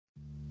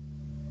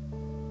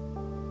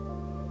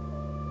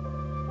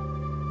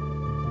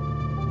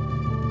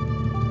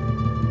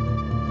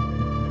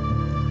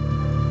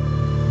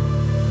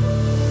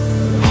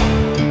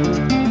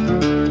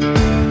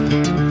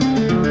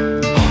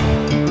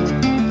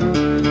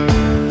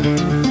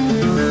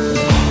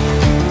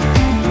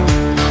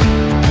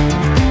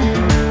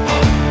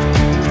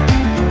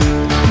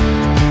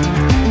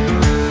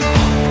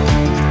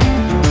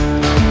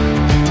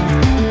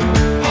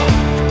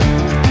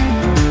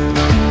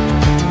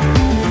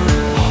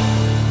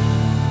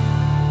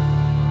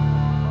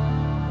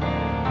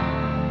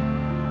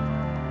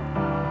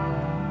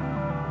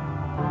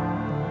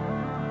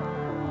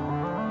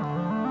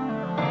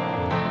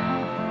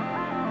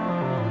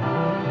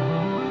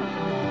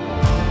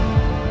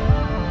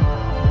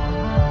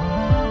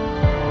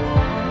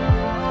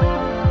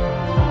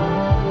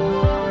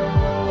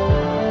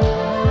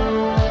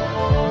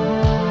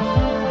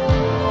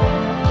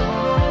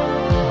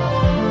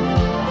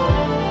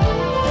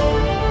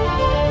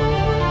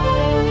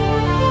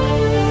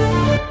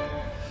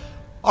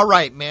All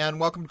right, man.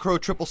 Welcome to Crow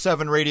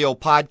 777 Radio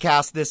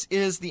Podcast. This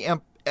is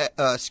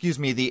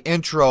the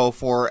intro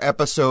for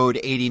episode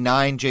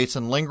 89.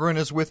 Jason Lindgren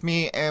is with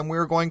me, and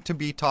we're going to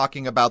be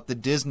talking about the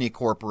Disney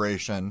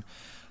Corporation.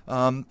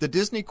 The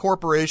Disney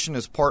Corporation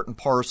is part and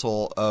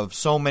parcel of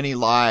so many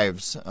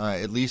lives,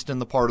 at least in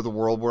the part of the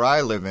world where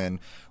I live in.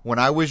 When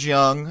I was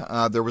young,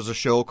 there was a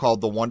show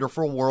called The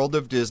Wonderful World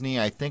of Disney.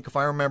 I think, if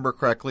I remember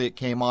correctly, it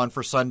came on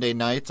for Sunday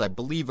nights. I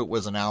believe it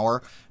was an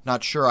hour.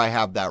 Not sure I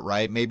have that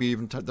right. Maybe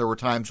even there were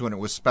times when it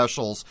was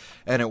specials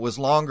and it was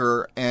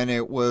longer, and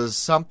it was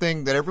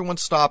something that everyone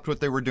stopped what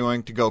they were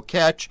doing to go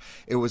catch.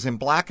 It was in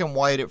black and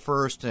white at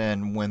first,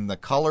 and when the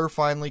color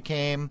finally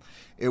came,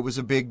 it was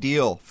a big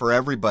deal for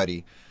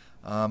everybody.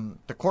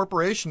 The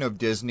corporation of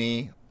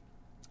Disney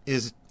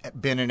is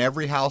been in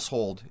every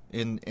household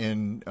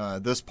in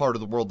this part of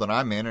the world that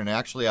I'm in, and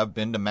actually I've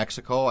been to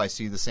Mexico. I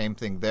see the same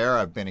thing there.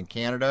 I've been in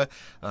Canada.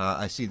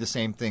 I see the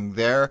same thing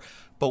there.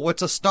 But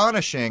what's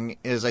astonishing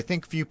is I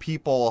think few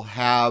people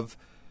have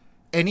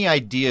any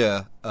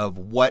idea of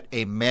what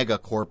a mega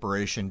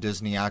corporation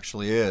Disney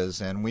actually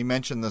is. And we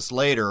mentioned this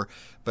later,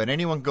 but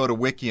anyone go to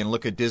Wiki and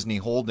look at Disney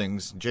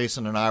Holdings.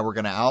 Jason and I were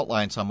going to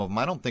outline some of them.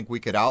 I don't think we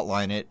could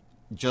outline it,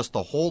 just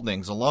the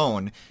holdings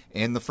alone,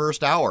 in the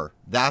first hour.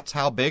 That's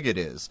how big it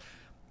is.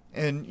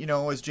 And,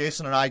 as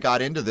Jason and I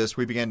got into this,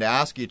 we began to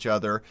ask each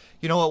other,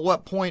 at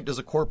what point does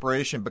a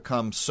corporation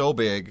become so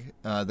big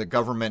that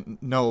government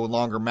no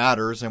longer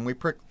matters? And we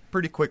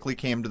pretty quickly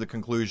came to the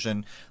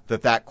conclusion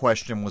that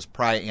question was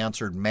probably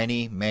answered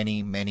many,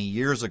 many, many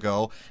years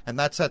ago. And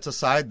that sets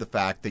aside the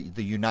fact that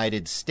the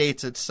United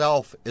States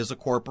itself is a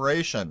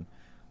corporation.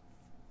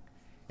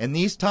 In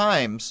these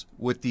times,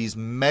 with these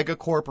mega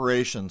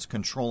corporations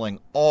controlling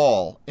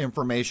all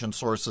information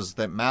sources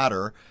that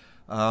matter,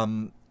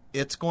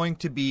 it's going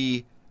to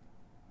be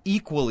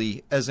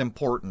equally as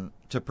important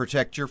to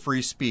protect your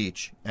free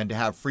speech and to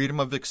have freedom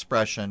of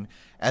expression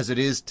as it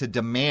is to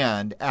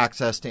demand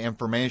access to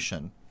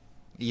information.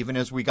 Even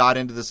as we got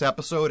into this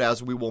episode,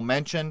 as we will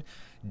mention,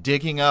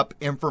 digging up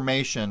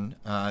information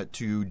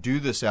to do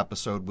this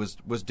episode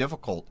was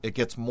difficult. It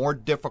gets more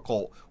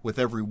difficult with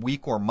every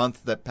week or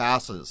month that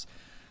passes.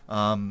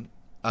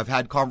 I've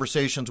had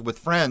conversations with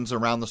friends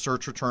around the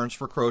search returns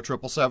for Crow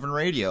 777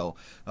 Radio.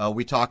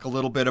 We talk a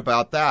little bit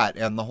about that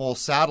and the whole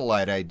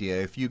satellite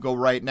idea. If you go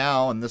right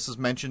now, and this is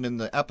mentioned in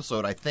the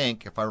episode, I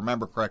think, if I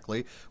remember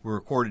correctly, we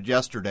recorded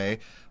yesterday,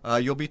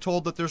 you'll be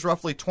told that there's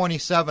roughly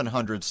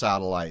 2,700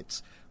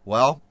 satellites.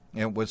 Well,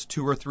 it was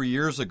 2 or 3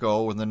 years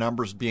ago when the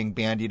numbers being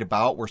bandied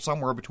about were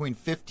somewhere between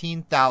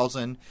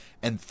 15,000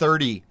 and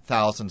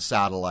 30,000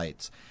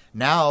 satellites.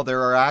 Now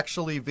there are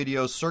actually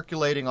videos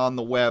circulating on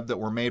the web that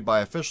were made by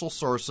official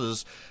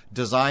sources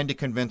designed to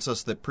convince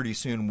us that pretty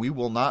soon we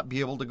will not be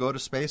able to go to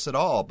space at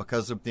all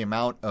because of the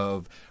amount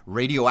of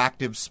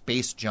radioactive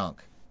space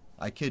junk.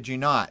 I kid you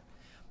not.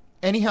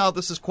 Anyhow,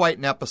 this is quite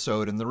an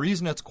episode, and the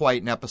reason it's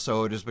quite an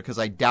episode is because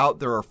I doubt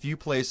there are few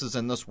places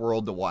in this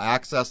world that will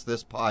access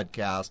this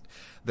podcast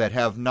that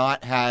have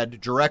not had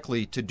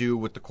directly to do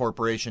with the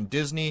corporation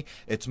Disney,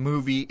 its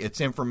movie, its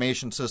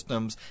information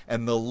systems,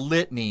 and the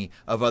litany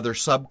of other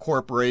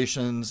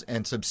sub-corporations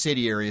and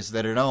subsidiaries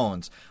that it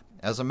owns.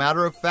 As a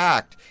matter of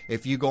fact,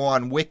 if you go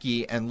on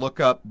Wiki and look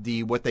up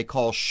what they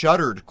call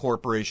shuttered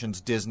corporations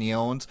Disney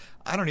owns,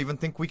 I don't even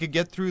think we could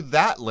get through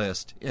that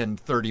list in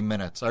 30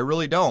 minutes. I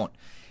really don't.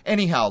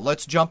 Anyhow,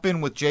 let's jump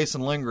in with Jason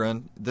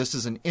Lindgren. This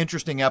is an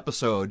interesting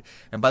episode,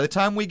 and by the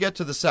time we get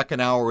to the second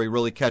hour, we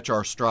really catch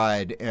our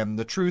stride. And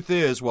the truth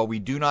is, while we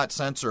do not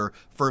censor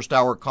first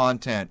hour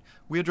content,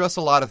 we address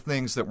a lot of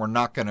things that we're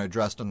not going to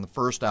address in the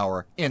first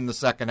hour in the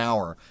second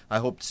hour. I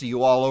hope to see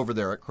you all over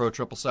there at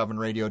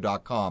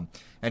crow777radio.com.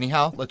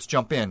 Anyhow, let's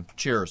jump in.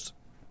 Cheers.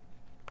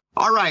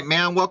 All right,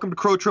 man. Welcome to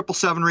Crow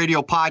 777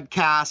 Radio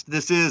Podcast.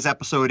 This is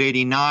episode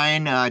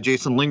 89.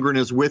 Jason Lindgren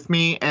is with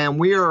me, and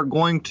we are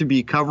going to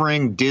be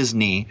covering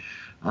Disney.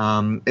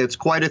 It's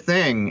quite a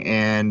thing,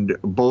 and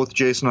both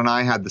Jason and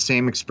I had the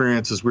same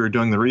experience as we were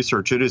doing the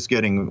research. It is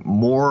getting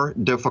more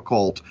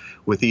difficult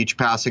with each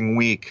passing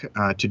week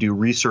to do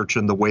research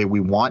in the way we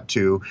want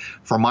to.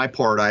 For my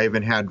part, I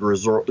even had to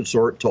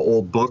resort to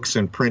old books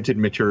and printed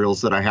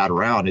materials that I had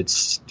around.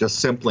 It's just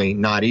simply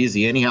not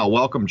easy. Anyhow,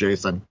 welcome,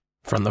 Jason.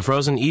 From the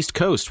frozen East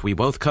Coast, we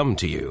both come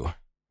to you.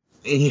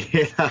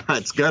 Yeah,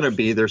 it's going to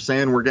be. They're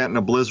saying we're getting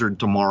a blizzard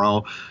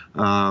tomorrow.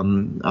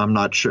 I'm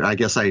not sure. I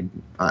guess I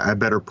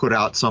better put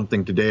out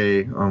something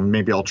today.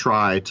 Maybe I'll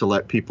try to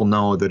let people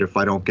know that if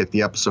I don't get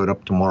the episode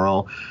up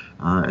tomorrow,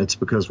 it's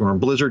because we're in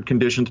blizzard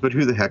conditions. But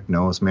who the heck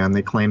knows, man?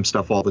 They claim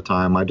stuff all the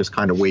time. I just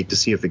kind of wait to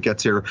see if it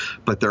gets here.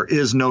 But there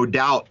is no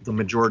doubt the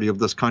majority of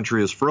this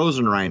country is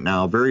frozen right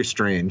now. Very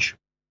strange.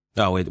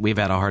 Oh, we've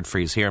had a hard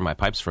freeze here. My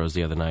pipes froze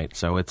the other night,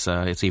 so it's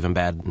even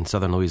bad in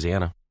southern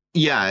Louisiana.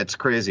 Yeah, it's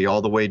crazy.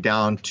 All the way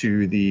down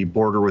to the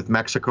border with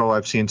Mexico.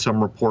 I've seen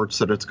some reports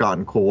that it's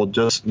gotten cold.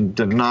 Just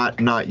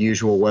not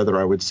usual weather,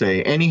 I would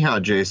say. Anyhow,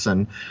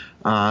 Jason,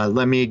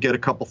 Let me get a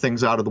couple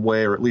things out of the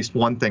way, or at least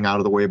one thing out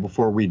of the way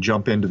before we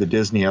jump into the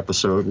Disney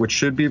episode, which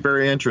should be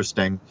very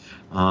interesting.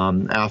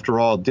 After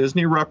all,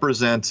 Disney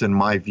represents, in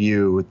my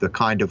view, the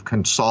kind of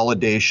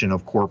consolidation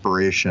of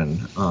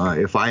corporation.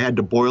 If I had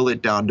to boil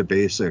it down to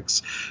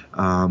basics,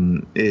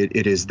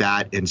 it is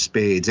that in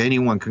spades.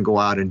 Anyone can go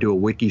out and do a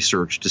wiki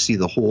search to see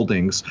the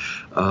holdings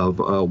of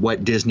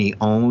what Disney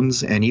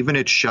owns and even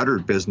its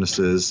shuttered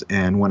businesses.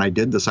 And when I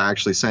did this, I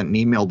actually sent an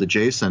email to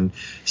Jason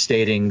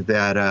stating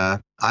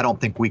that I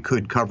don't think we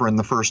could cover in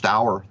the first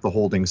hour the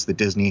holdings that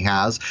Disney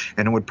has,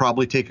 and it would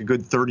probably take a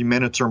good 30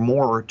 minutes or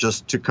more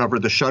just to cover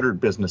the shuttered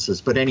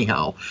businesses. But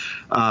anyhow,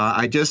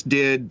 I just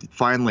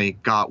finally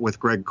got with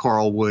Greg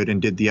Carlwood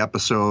and did the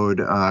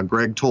episode.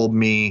 Greg told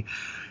me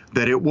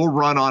that it will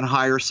run on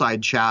Higher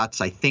Side Chats.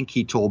 I think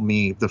he told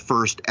me the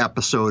first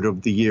episode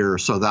of the year,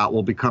 so that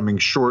will be coming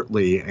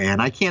shortly.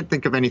 And I can't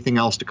think of anything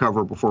else to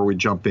cover before we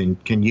jump in.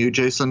 Can you,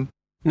 Jason?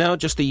 No,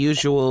 just the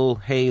usual,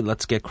 hey,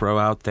 let's get Crow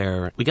out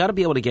there. We got to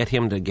be able to get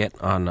him to get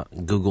on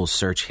Google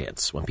search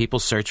hits. When people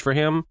search for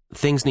him,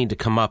 things need to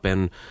come up.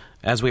 And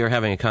as we were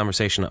having a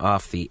conversation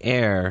off the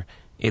air,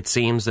 it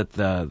seems that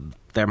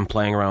them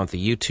playing around with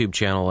the YouTube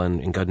channel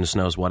and goodness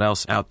knows what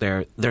else out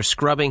there, they're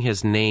scrubbing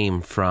his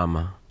name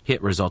from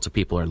hit results if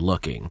people are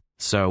looking.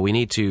 So we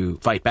need to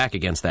fight back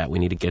against that. We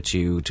need to get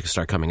you to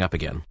start coming up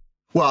again.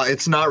 Well,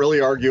 it's not really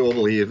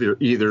arguable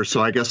either,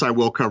 so I guess I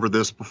will cover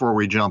this before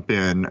we jump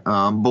in.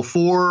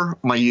 Before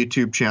my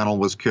YouTube channel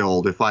was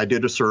killed, if I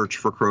did a search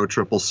for Crow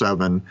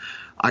 777,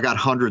 I got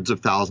hundreds of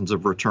thousands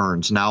of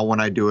returns. Now when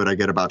I do it, I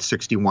get about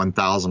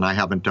 61,000. I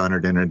haven't done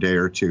it in a day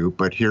or two,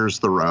 but here's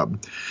the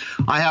rub.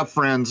 I have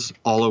friends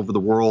all over the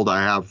world.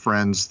 I have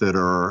friends that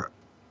are,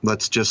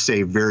 let's just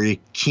say,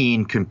 very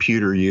keen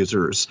computer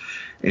users.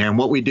 And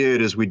what we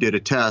did is we did a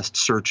test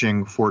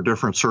searching for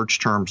different search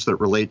terms that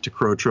relate to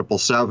Crow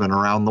 777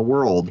 around the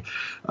world.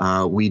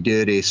 We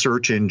did a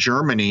search in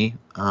Germany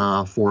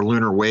for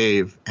Lunar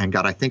Wave and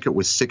got, I think it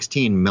was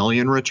 16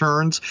 million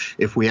returns.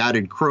 If we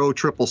added Crow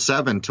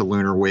 777 to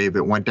Lunar Wave,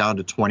 it went down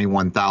to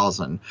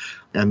 21,000.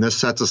 And this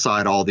sets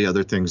aside all the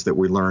other things that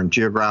we learned.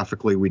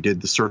 Geographically, we did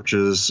the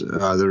searches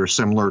that are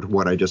similar to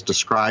what I just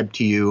described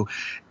to you.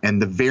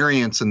 And the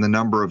variance in the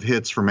number of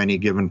hits from any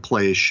given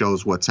place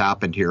shows what's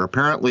happened here.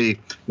 Apparently,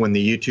 when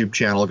the YouTube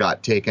channel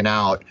got taken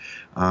out,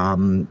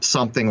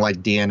 something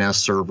like DNS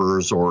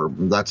servers, or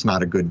that's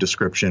not a good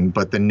description,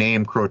 but the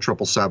name Crow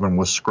 777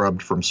 was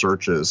scrubbed from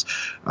searches,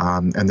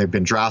 and they've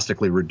been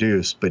drastically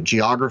reduced. But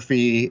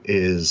geography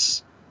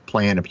is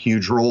playing a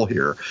huge role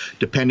here.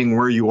 Depending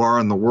where you are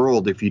in the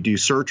world, if you do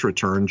search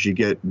returns, you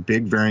get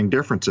big varying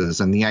differences.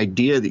 And the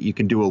idea that you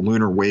can do a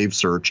Lunar Wave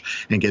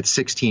search and get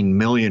 16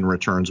 million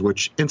returns,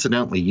 which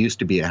incidentally used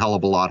to be a hell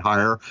of a lot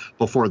higher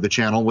before the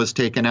channel was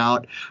taken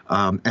out,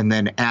 and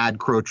then add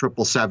Crow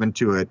 777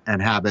 to it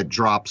and have it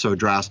drop so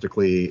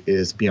drastically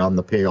is beyond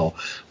the pale.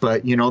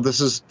 But, you know,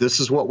 this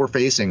is what we're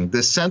facing.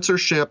 This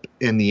censorship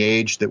in the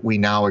age that we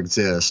now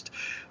exist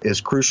is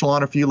crucial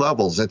on a few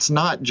levels. It's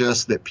not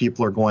just that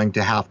people are going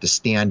to have to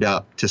stand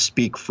up to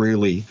speak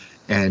freely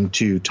and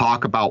to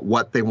talk about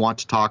what they want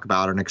to talk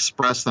about and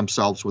express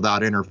themselves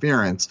without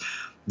interference.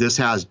 This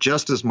has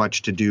just as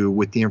much to do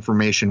with the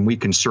information we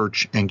can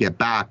search and get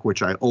back,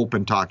 which I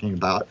open talking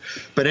about.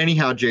 But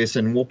anyhow,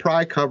 Jason, we'll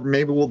probably cover,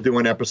 maybe we'll do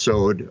an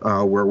episode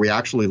where we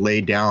actually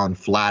lay down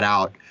flat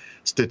out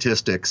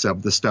statistics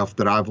of the stuff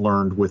that I've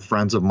learned with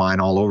friends of mine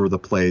all over the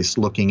place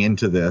looking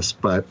into this.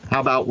 But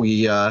how about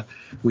we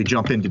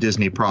jump into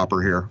Disney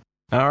proper here?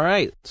 All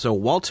right. So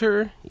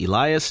Walter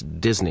Elias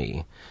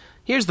Disney.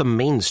 Here's the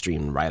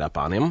mainstream write-up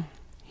on him.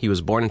 He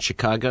was born in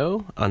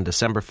Chicago on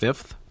December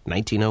 5th,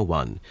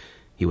 1901.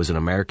 He was an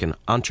American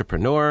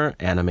entrepreneur,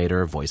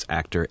 animator, voice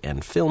actor,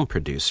 and film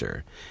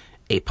producer.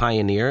 A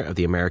pioneer of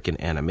the American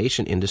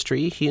animation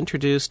industry, he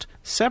introduced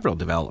several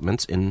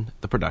developments in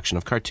the production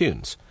of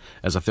cartoons.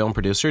 As a film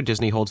producer,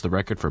 Disney holds the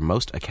record for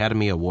most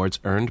Academy Awards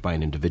earned by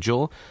an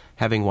individual,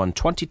 having won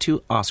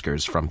 22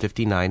 Oscars from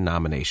 59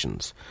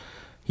 nominations.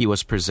 He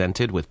was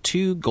presented with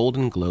 2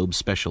 Golden Globe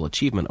Special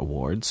Achievement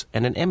Awards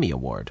and an Emmy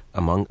Award,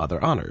 among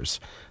other honors.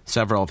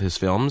 Several of his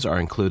films are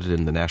included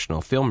in the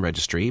National Film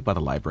Registry by the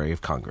Library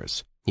of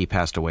Congress. He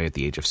passed away at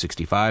the age of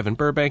 65 in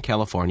Burbank,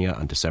 California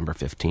on December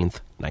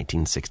 15th,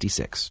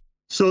 1966.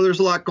 So there's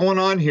a lot going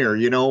on here.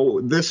 You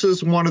know, this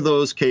is one of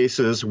those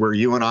cases where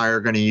you and I are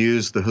going to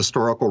use the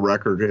historical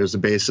record as a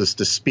basis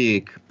to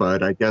speak.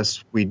 But I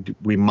guess we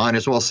might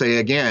as well say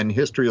again,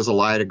 history is a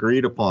lie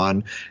agreed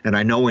upon. And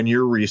I know in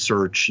your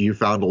research, you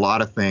found a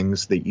lot of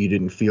things that you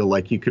didn't feel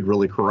like you could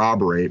really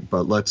corroborate.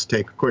 But let's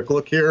take a quick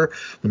look here.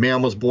 The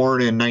man was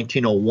born in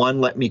 1901.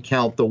 Let me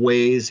count the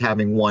ways,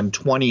 having won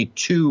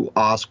 22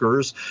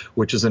 Oscars,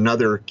 which is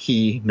another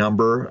key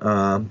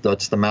number.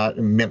 That's the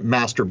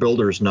Master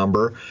Builder's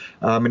number.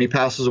 And he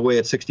passes away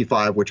at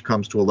 65, which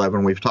comes to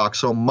 11. We've talked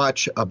so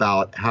much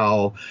about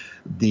how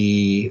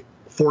the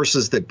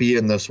forces that be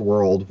in this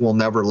world will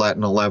never let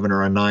an 11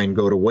 or a 9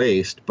 go to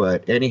waste.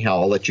 But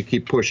anyhow, I'll let you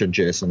keep pushing,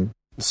 Jason.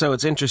 So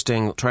it's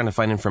interesting trying to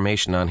find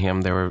information on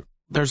him.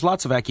 There's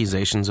lots of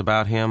accusations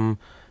about him.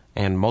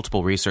 and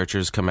multiple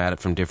researchers come at it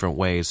from different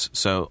ways.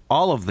 So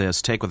all of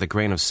this, take with a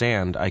grain of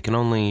sand. I can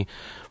only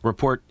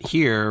report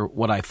here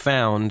what I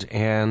found,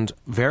 and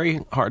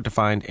very hard to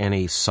find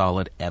any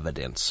solid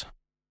evidence.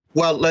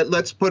 Well,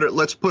 let's put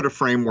a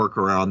framework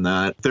around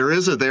that. There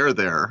is a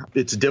there.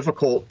 It's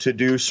difficult to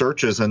do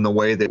searches in the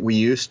way that we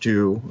used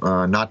to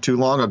not too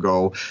long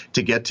ago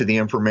to get to the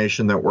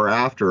information that we're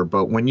after.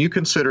 But when you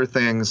consider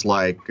things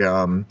like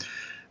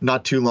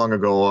not too long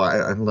ago,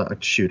 I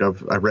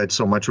read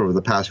so much over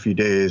the past few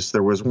days.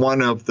 There was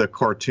one of the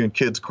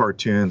kids'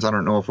 cartoons. I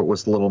don't know if it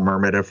was The Little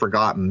Mermaid. I've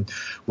forgotten,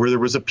 where there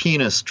was a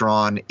penis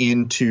drawn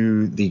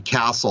into the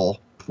castle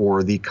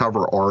for the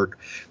cover art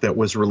that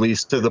was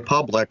released to the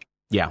public.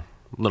 Yeah,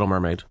 Little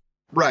Mermaid.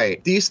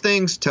 Right. These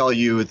things tell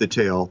you the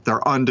tale.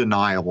 They're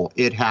undeniable.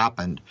 It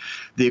happened.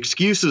 The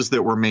excuses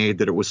that were made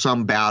that it was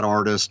some bad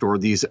artist or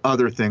these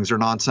other things are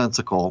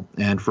nonsensical.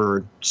 And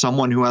for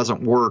someone who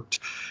hasn't worked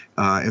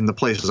in the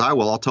places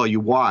I'll tell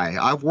you why.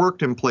 I've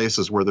worked in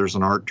places where there's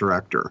an art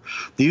director.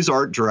 These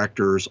art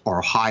directors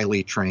are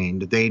highly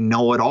trained. They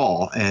know it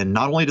all. And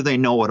not only do they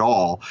know it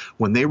all,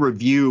 when they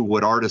review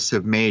what artists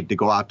have made to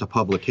go out to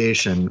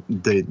publication,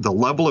 the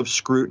level of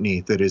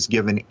scrutiny that is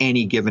given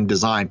any given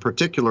design,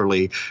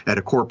 particularly at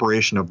a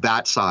corporation of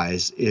that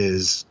size,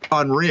 is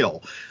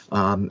unreal.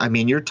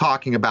 You're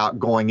talking about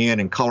going in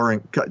and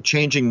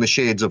changing the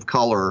shades of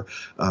color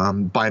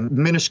by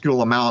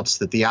minuscule amounts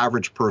that the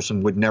average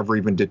person would never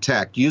even detect,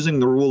 using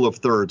the rule of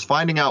thirds,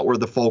 finding out where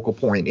the focal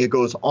point, it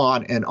goes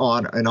on and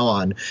on and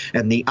on.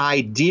 And the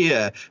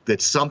idea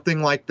that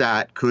something like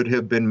that could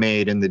have been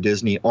made in the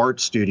Disney art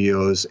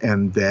studios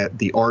and that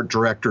the art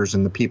directors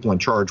and the people in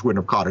charge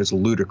wouldn't have caught is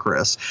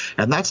ludicrous.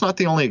 And that's not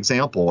the only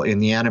example. In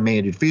the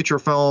animated feature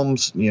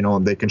films,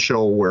 they can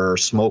show where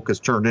smoke is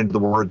turned into the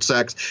word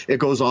sex. It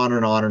goes on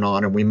and on and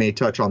on, and we may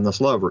touch on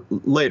this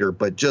later,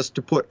 but just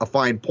to put a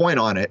fine point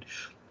on it,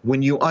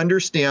 when you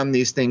understand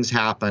these things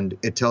happened,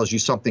 it tells you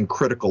something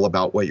critical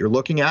about what you're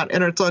looking at,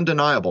 and it's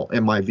undeniable,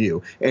 in my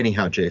view.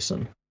 Anyhow,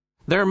 Jason.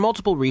 There are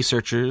multiple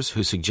researchers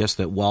who suggest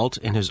that Walt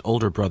and his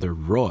older brother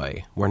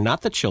Roy were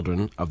not the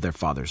children of their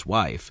father's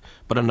wife,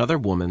 but another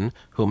woman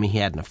whom he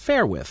had an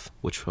affair with,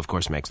 which of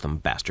course makes them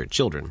bastard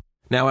children.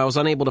 Now, I was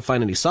unable to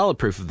find any solid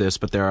proof of this,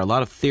 but there are a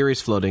lot of theories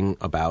floating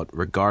about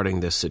regarding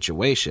this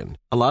situation.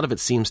 A lot of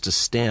it seems to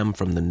stem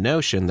from the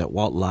notion that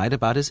Walt lied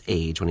about his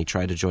age when he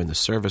tried to join the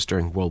service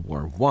during World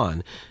War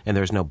I, and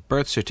there's no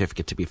birth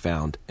certificate to be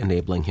found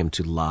enabling him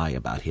to lie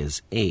about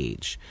his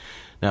age.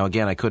 Now,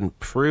 again, I couldn't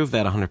prove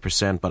that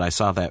 100%, but I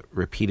saw that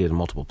repeated in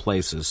multiple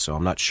places, so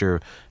I'm not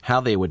sure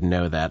how they would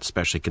know that,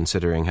 especially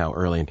considering how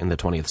early in the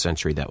 20th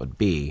century that would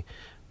be.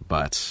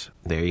 But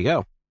there you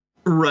go.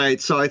 Right.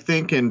 So I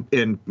think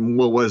in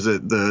what was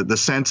it, the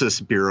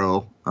Census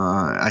Bureau,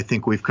 I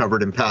think we've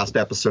covered in past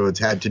episodes,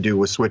 had to do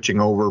with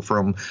switching over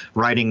from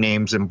writing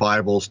names in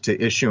Bibles to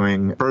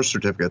issuing birth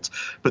certificates.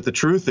 But the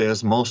truth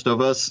is, most of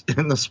us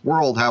in this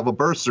world have a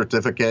birth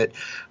certificate.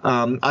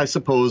 I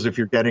suppose if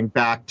you're getting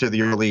back to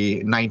the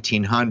early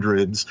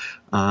 1900s,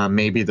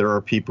 maybe there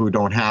are people who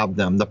don't have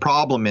them. The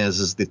problem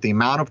is that the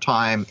amount of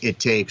time it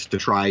takes to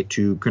try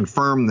to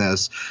confirm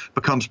this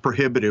becomes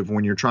prohibitive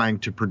when you're trying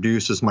to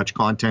produce as much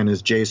content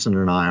as Jason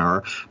and I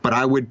are. But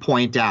I would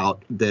point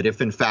out that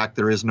if, in fact,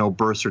 there is no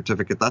birth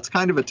certificate, that's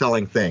kind of a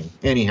telling thing.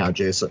 Anyhow,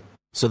 Jason.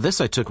 So this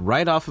I took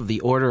right off of the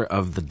Order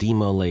of the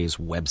Demolay's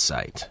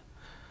website.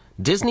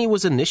 Disney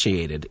was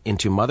initiated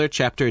into Mother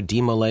Chapter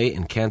Demolay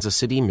in Kansas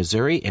City,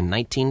 Missouri in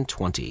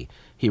 1920.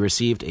 He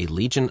received a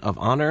Legion of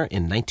Honor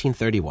in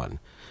 1931.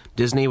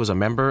 Disney was a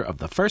member of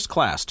the first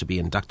class to be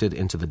inducted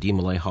into the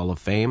Demolay Hall of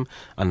Fame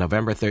on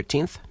November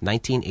 13th,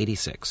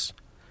 1986.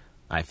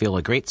 I feel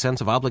a great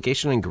sense of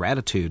obligation and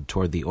gratitude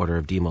toward the Order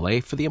of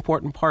Demolay for the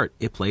important part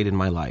it played in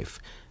my life.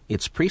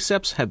 Its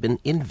precepts have been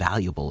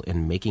invaluable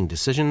in making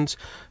decisions,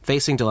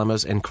 facing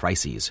dilemmas and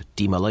crises.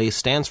 Demolay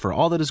stands for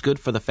all that is good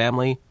for the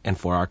family and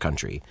for our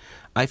country.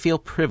 I feel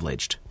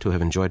privileged to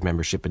have enjoyed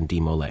membership in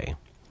Demolay.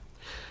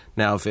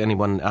 Now, if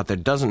anyone out there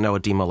doesn't know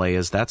what Demolay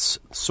is, that's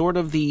sort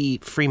of the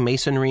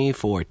Freemasonry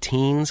for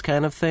teens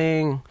kind of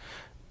thing.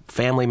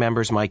 Family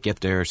members might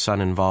get their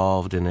son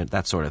involved in it,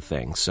 that sort of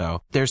thing.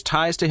 So there's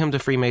ties to him to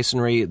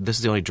Freemasonry. This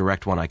is the only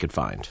direct one I could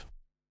find.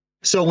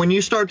 So when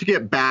you start to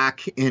get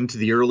back into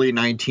the early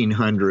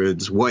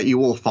 1900s, what you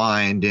will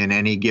find in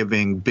any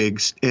given big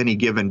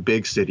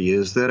city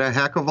is that a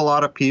heck of a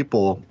lot of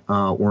people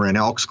were in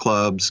Elks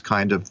Clubs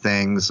kind of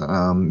things,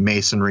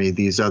 Masonry,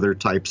 these other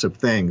types of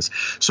things.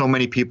 So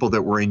many people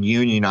that were in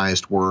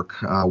unionized work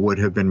would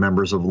have been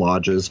members of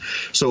lodges.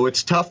 So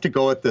it's tough to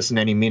go at this in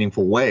any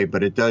meaningful way,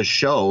 but it does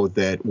show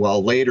that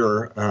while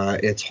later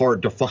it's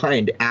hard to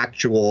find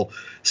actual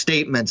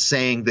statements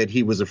saying that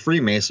he was a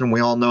Freemason, we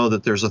all know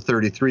that there's a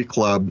 33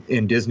 Club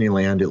in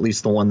Disneyland, at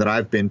least the one that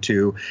I've been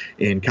to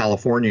in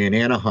California in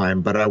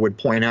Anaheim. But I would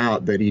point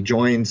out that he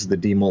joins the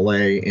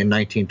Demolay in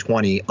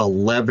 1920,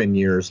 11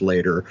 years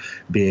later,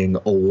 being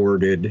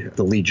awarded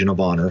the Legion of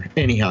Honor.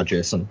 Anyhow,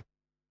 Jason.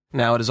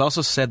 Now, it is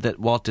also said that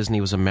Walt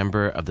Disney was a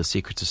member of the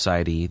secret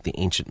society, the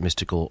ancient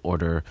mystical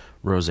order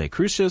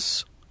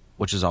Rosicrucius,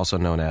 which is also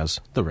known as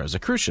the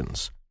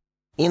Rosicrucians.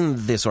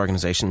 In this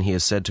organization, he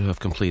is said to have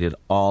completed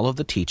all of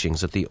the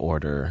teachings that the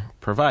order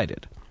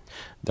provided.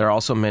 There are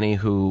also many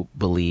who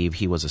believe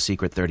he was a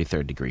secret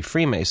 33rd degree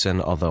Freemason,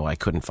 although I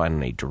couldn't find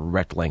any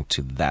direct link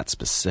to that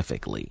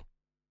specifically.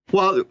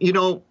 Well,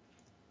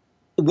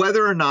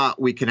 whether or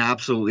not we can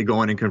absolutely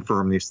go in and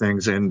confirm these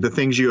things, and the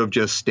things you have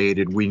just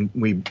stated,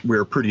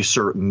 we're pretty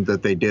certain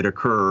that they did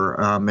occur.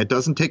 It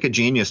doesn't take a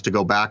genius to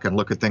go back and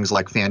look at things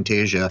like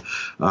Fantasia.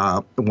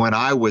 When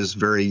I was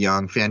very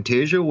young,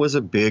 Fantasia was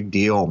a big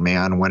deal,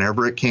 man.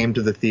 Whenever it came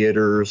to the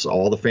theaters,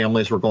 all the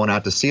families were going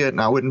out to see it,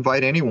 and I would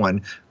invite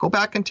anyone, go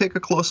back and take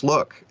a close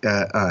look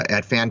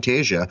at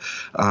Fantasia.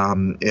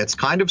 It's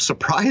kind of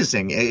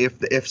surprising.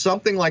 If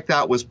something like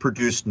that was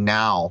produced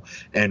now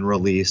and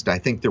released, I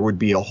think there would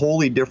be a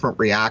wholly different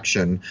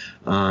reaction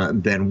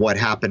than what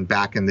happened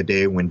back in the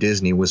day when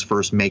Disney was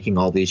first making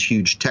all these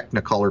huge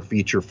Technicolor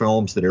feature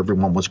films that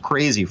everyone was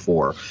crazy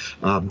for.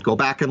 Go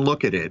back and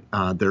look at it.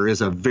 There is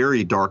a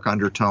very dark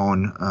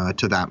undertone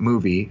to that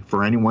movie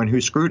for anyone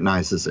who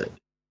scrutinizes it.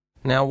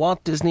 Now,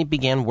 Walt Disney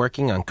began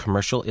working on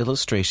commercial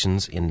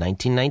illustrations in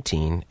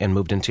 1919 and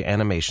moved into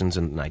animations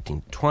in the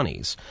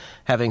 1920s,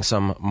 having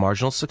some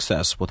marginal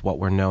success with what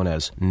were known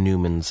as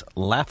Newman's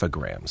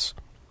Laughograms.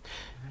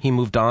 He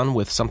moved on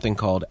with something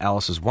called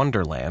Alice's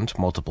Wonderland,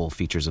 multiple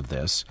features of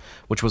this,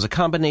 which was a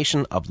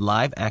combination of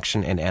live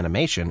action and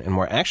animation and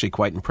were actually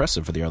quite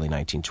impressive for the early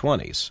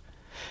 1920s.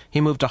 He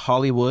moved to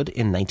Hollywood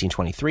in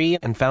 1923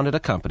 and founded a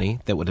company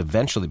that would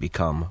eventually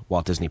become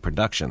Walt Disney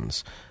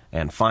Productions,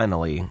 and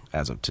finally,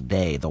 as of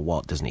today, the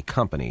Walt Disney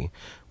Company,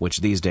 which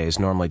these days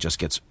normally just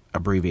gets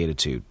abbreviated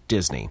to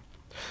Disney.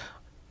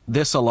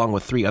 This, along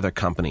with 3 other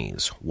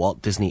companies,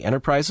 Walt Disney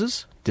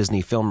Enterprises,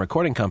 Disney Film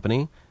Recording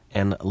Company,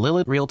 and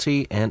Lilith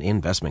Realty and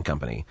Investment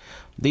Company.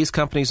 These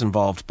companies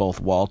involved both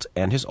Walt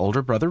and his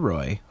older brother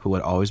Roy, who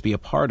would always be a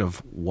part of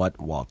what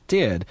Walt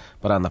did,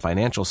 but on the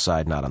financial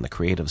side, not on the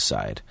creative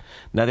side.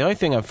 Now, the only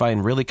thing I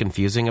find really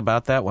confusing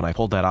about that, when I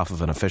pulled that off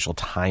of an official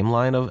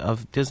timeline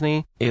of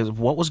Disney, is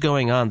what was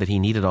going on that he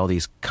needed all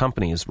these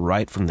companies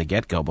right from the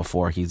get-go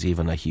before he's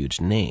even a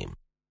huge name.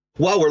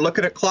 Well, we're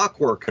looking at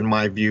clockwork in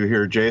my view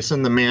here,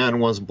 Jason. The man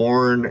was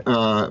born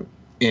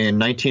in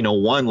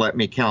 1901, Let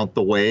Me Count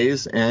the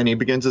Ways, and he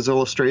begins his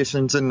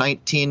illustrations in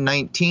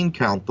 1919,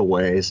 Count the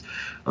Ways.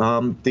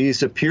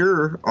 These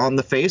appear on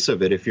the face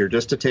of it, if you're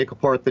just to take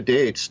apart the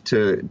dates,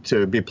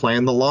 to be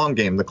playing the long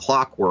game, the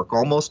clockwork,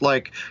 almost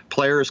like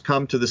players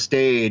come to the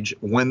stage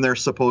when they're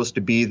supposed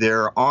to be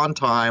there on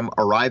time,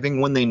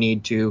 arriving when they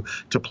need to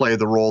play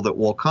the role that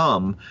will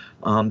come.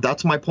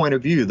 That's my point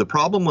of view. The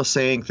problem with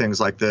saying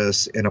things like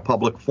this in a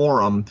public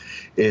forum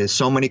is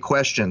so many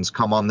questions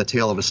come on the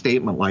tail of a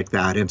statement like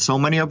that, and so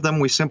many of them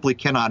we simply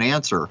cannot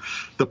answer.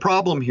 The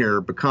problem here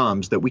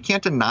becomes that we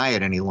can't deny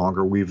it any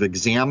longer. We've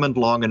examined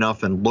long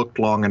enough and looked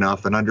long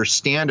enough and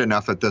understand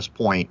enough at this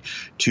point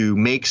to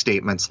make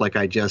statements like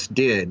I just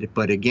did.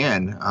 But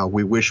again,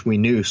 we wish we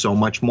knew so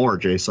much more,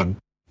 Jason.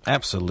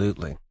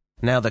 Absolutely.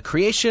 Now, the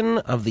creation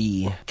of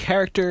the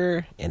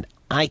character and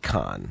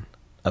icon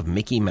of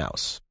Mickey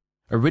Mouse,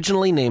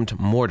 originally named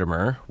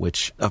Mortimer,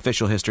 which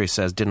official history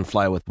says didn't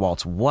fly with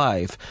Walt's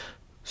wife,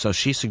 so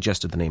she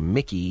suggested the name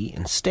Mickey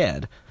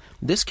instead.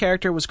 This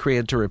character was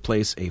created to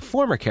replace a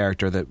former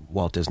character that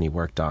Walt Disney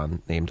worked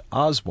on named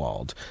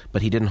Oswald,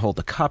 but he didn't hold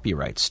the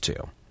copyrights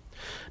to.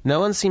 No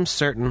one seems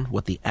certain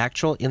what the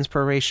actual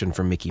inspiration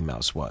for Mickey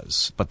Mouse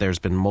was, but there's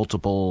been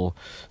multiple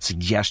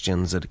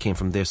suggestions that it came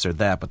from this or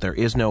that, but there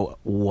is no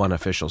one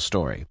official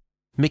story.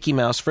 Mickey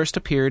Mouse first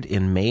appeared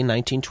in May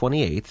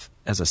 1928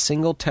 as a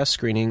single test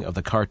screening of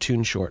the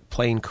cartoon short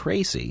Plain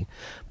Crazy,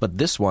 but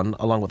this one,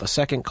 along with a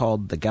second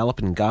called The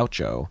Gallopin'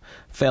 Gaucho,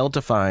 failed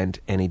to find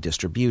any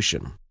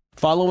distribution.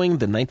 Following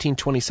the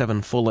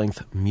 1927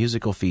 full-length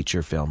musical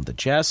feature film The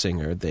Jazz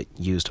Singer that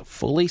used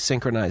fully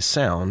synchronized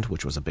sound,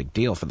 which was a big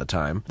deal for the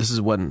time, this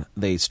is when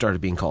they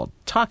started being called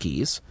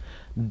talkies,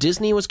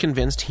 Disney was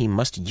convinced he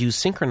must use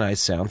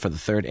synchronized sound for the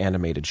third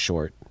animated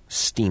short,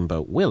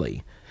 Steamboat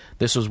Willie.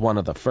 This was one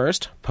of the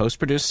first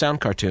post-produced sound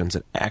cartoons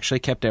that actually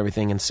kept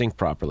everything in sync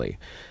properly.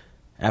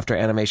 After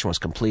animation was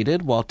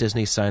completed, Walt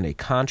Disney signed a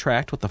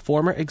contract with the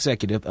former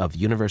executive of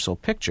Universal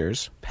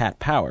Pictures, Pat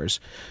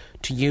Powers,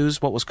 to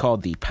use what was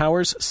called the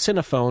Powers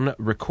Cinephone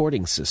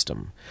recording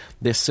system.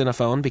 This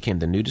Cinephone became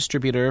the new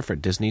distributor for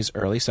Disney's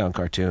early sound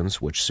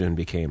cartoons, which soon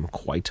became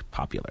quite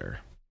popular.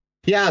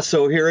 Yeah,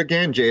 so here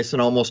again,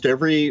 Jason, almost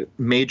every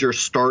major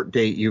start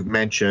date you've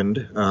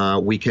mentioned,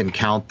 we can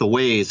count the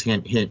ways.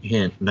 Hint, hint,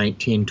 hint,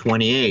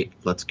 1928.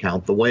 Let's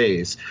count the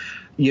ways.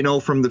 You know,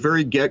 from the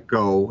very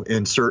get-go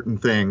in certain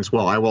things,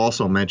 well, I will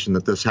also mention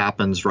that this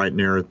happens right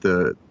near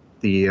the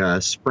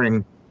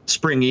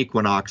spring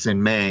equinox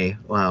in May,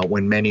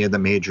 when many of the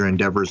major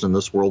endeavors in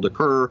this world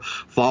occur,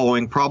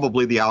 following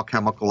probably the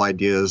alchemical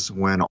ideas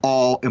when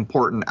all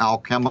important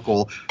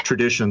alchemical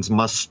traditions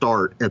must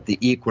start at the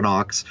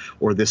equinox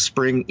or the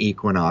spring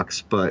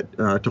equinox. But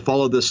to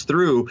follow this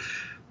through,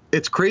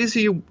 It's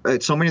crazy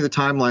at so many of the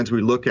timelines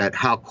we look at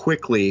how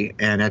quickly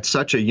and at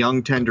such a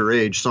young, tender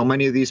age, so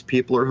many of these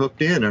people are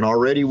hooked in. And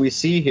already we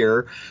see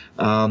here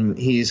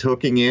he's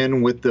hooking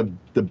in with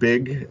the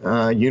big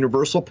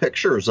Universal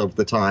Pictures of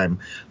the time.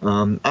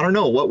 I don't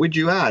know. What would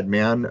you add,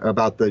 man,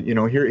 about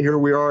here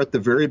we are at the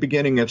very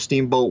beginning of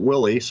Steamboat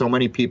Willie. So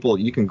many people,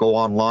 you can go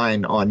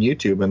online on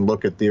YouTube and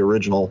look at the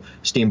original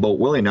Steamboat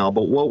Willie now.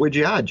 But what would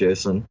you add,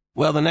 Jason?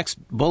 Well, the next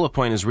bullet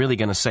point is really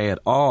going to say it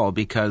all,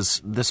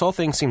 because this whole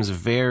thing seems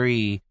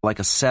very like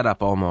a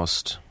setup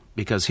almost,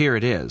 because here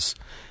it is.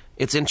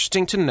 It's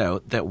interesting to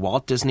note that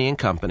Walt Disney and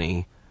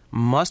Company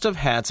must have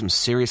had some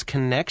serious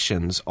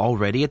connections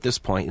already at this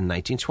point in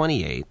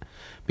 1928,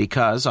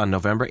 because on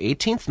November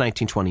 18th,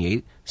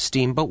 1928,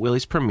 Steamboat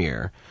Willie's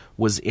premiere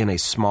was in a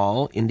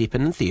small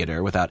independent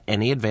theater without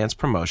any advance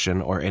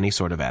promotion or any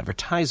sort of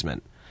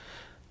advertisement.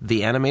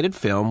 The animated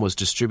film was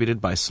distributed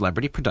by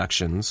Celebrity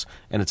Productions,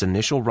 and its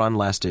initial run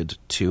lasted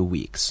 2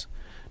 weeks.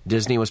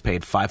 Disney was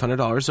paid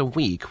 $500 a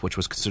week, which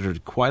was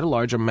considered quite a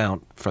large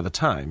amount for the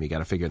time. You got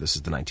to figure this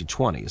is the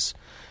 1920s.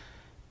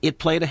 It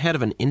played ahead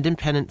of an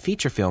independent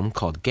feature film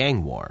called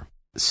Gang War.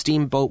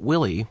 Steamboat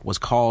Willie was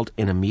called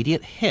an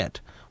immediate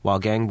hit, while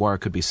Gang War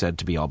could be said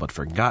to be all but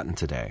forgotten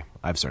today.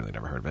 I've certainly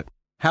never heard of it.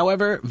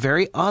 However,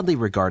 very oddly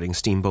regarding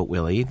Steamboat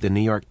Willie, the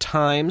New York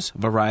Times,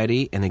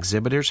 Variety, and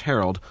Exhibitor's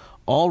Herald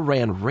all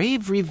ran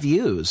rave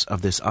reviews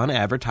of this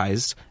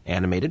unadvertised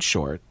animated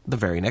short the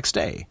very next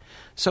day.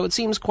 So it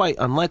seems quite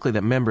unlikely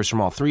that members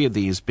from all three of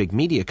these big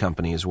media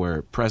companies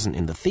were present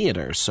in the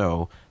theater.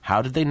 So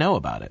how did they know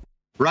about it?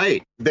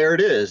 Right. There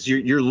it is.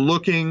 You're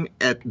looking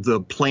at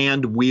the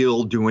planned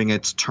wheel doing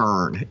its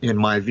turn, in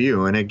my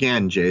view. And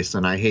again,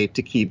 Jason, I hate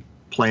to keep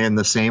playing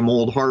the same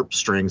old harp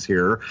strings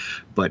here,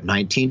 but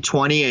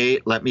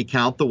 1928, let me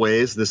count the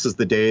ways. This is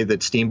the day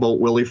that Steamboat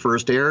Willie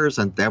first airs,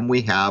 and then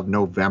we have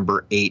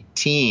November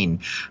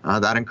 18.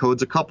 That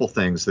encodes a couple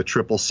things, the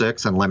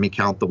 666, and let me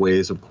count the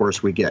ways. Of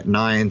course, we get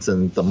nines,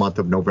 and the month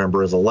of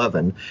November is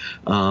 11.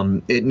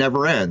 It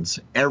never ends.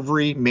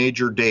 Every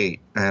major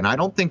date. And I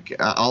don't think,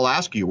 I'll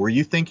ask you, were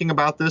you thinking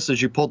about this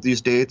as you pulled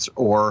these dates,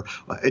 or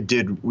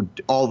did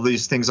all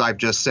these things I've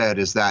just said,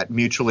 is that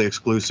mutually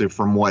exclusive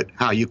from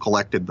how you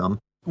collected them?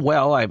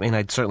 Well, I mean,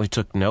 I certainly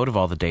took note of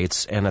all the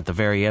dates, and at the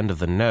very end of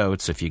the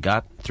notes, if you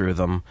got through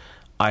them,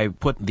 I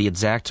put the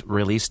exact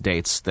release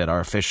dates that are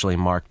officially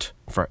marked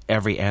for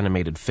every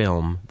animated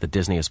film that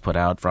Disney has put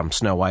out, from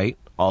Snow White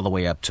all the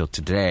way up till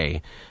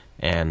today,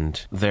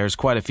 and there's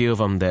quite a few of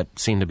them that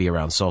seem to be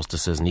around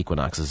solstices and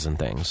equinoxes and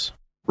things.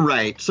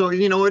 Right. So,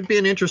 it'd be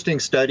an interesting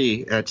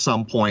study at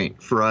some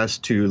point for us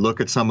to look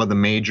at some of the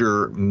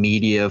major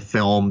media,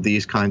 film,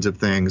 these kinds of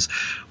things,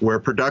 where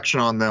production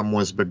on them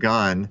was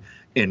begun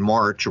in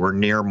March or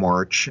near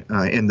March,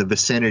 in the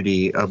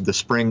vicinity of the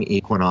spring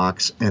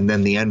equinox, and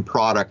then the end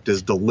product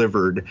is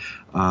delivered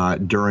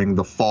during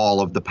the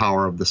fall of the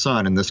power of the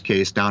sun, in this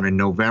case down in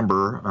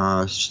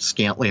November,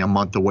 scantly a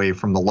month away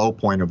from the low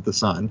point of the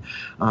sun.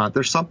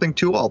 There's something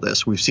to all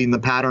this. We've seen the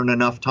pattern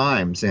enough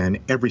times, and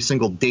every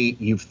single date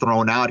you've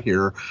thrown out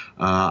here,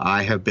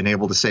 I have been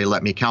able to say,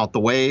 let me count the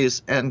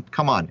ways, and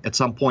come on, at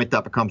some point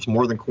that becomes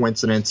more than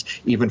coincidence,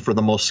 even for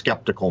the most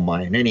skeptical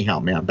mind.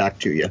 Anyhow, man, back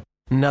to you.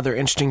 Another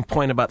interesting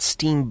point about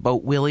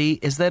Steamboat Willie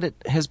is that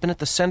it has been at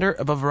the center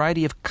of a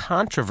variety of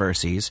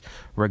controversies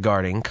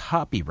regarding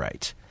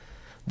copyright.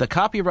 The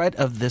copyright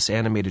of this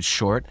animated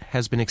short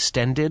has been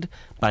extended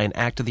by an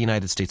act of the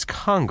United States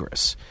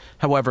Congress.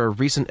 However,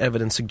 recent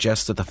evidence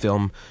suggests that the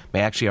film may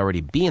actually already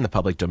be in the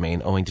public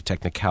domain owing to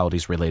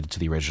technicalities related to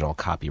the original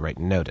copyright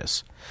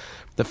notice.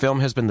 The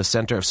film has been the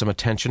center of some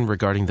attention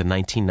regarding the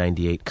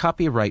 1998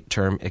 Copyright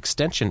Term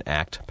Extension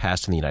Act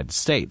passed in the United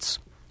States.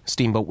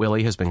 Steamboat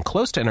Willie has been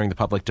close to entering the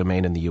public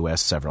domain in the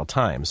U.S. several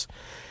times.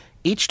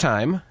 Each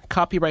time,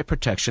 copyright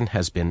protection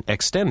has been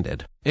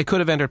extended. It could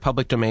have entered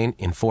public domain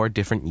in 4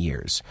 different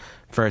years.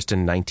 First in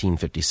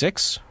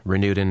 1956,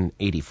 renewed in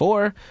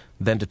 1984,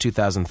 then to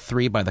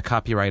 2003 by the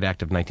Copyright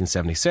Act of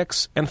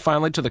 1976, and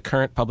finally to the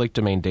current public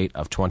domain date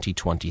of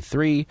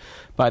 2023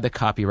 by the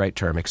Copyright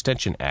Term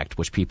Extension Act,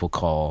 which people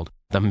called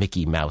the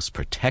Mickey Mouse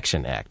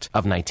Protection Act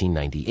of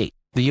 1998.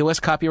 The U.S.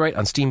 copyright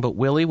on Steamboat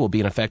Willie will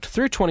be in effect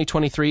through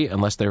 2023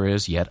 unless there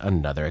is yet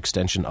another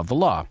extension of the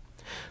law.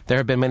 There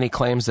have been many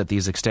claims that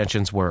these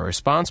extensions were a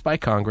response by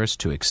Congress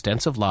to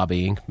extensive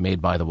lobbying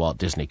made by the Walt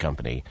Disney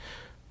Company.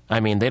 I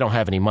mean, they don't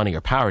have any money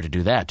or power to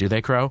do that, do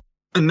they, Crow?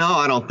 No,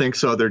 I don't think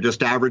so. They're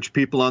just average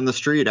people on the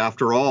street.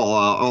 After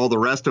all the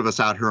rest of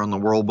us out here in the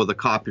world with a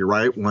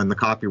copyright, when the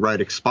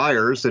copyright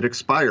expires, it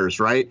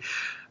expires, right?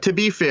 To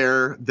be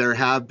fair, there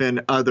have been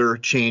other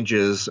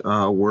changes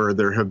where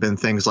there have been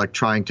things like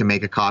trying to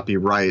make a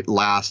copyright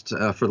last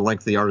for the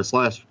length of the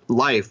artist's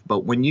life.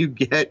 But when you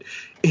get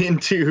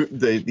into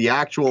the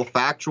actual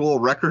factual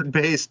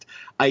record-based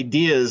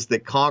ideas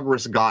that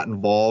Congress got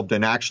involved,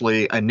 and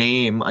actually a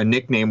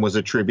nickname was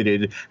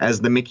attributed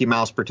as the Mickey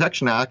Mouse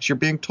Protection Act, you're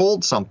being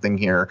told something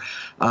here.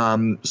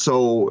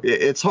 So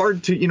it's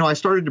hard to, I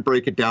started to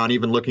break it down,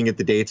 even looking at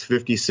the dates,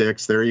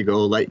 56, there you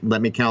go, let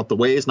me count the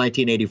ways,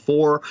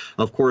 1984,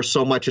 of course. course,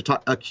 so much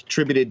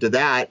attributed to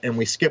that. And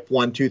we skip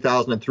one,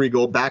 2003,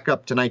 go back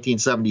up to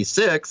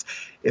 1976.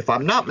 If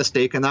I'm not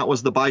mistaken, that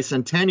was the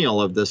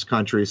bicentennial of this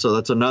country. So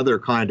that's another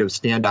kind of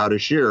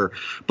standout-ish year.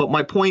 But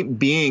my point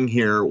being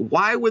here,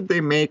 why would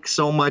they make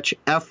so much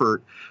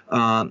effort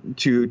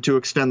to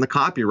extend the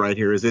copyright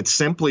here? Is it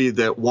simply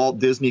that Walt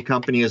Disney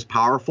Company is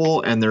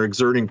powerful and they're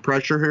exerting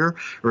pressure here?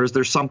 Or is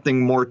there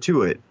something more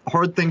to it?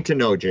 Hard thing to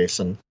know,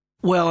 Jason.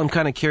 Well, I'm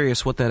kind of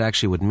curious what that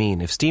actually would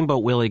mean. If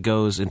Steamboat Willie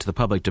goes into the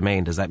public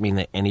domain, does that mean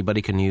that anybody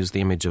can use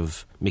the image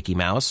of Mickey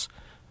Mouse?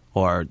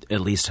 Or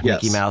at least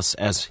Yes. Mickey Mouse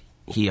as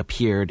he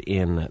appeared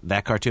in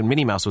that cartoon?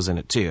 Minnie Mouse was in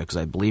it too, because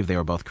I believe they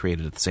were both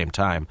created at the same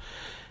time.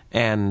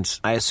 And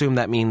I assume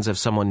that means if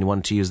someone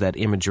wanted to use that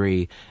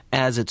imagery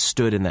as it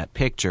stood in that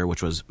picture,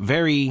 which was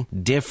very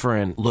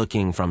different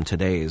looking from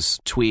today's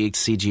tweaked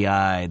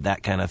CGI,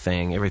 that kind of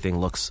thing. Everything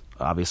looks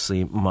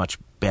obviously much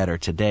better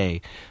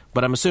today.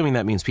 But I'm assuming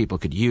that means people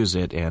could use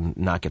it and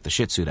not get the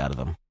shit suit out of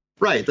them.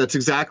 Right. That's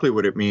exactly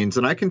what it means.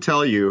 And I can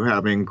tell you,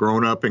 having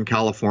grown up in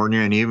California,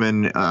 and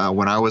even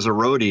when I was a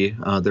roadie,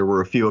 there were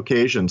a few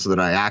occasions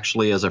that I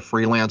actually, as a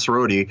freelance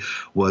roadie,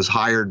 was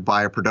hired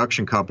by a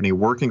production company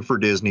working for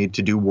Disney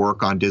to do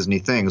work on Disney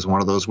things.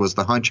 One of those was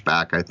The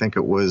Hunchback. I think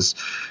it was,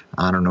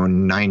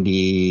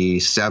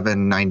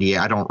 97, 98.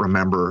 I don't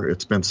remember.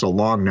 It's been so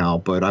long now.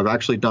 But I've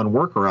actually done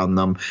work around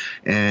them.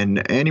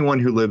 And anyone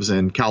who lives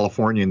in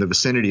California in the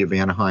vicinity of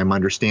Anaheim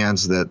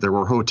understands that there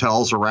were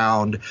hotels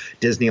around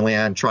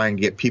Disneyland trying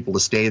to get people to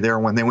stay there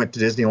when they went to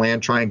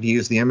Disneyland trying to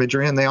use the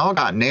imagery, and they all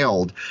got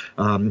nailed.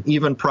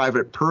 Even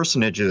private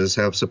personages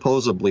have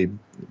supposedly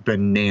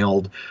been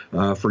nailed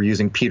for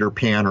using Peter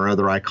Pan or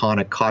other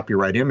iconic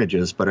copyright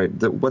images. But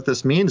what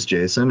this means,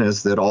 Jason,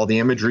 is that all the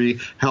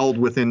imagery held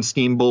within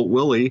Steamboat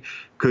Willie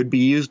could be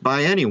used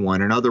by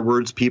anyone. In other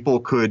words, people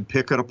could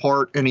pick it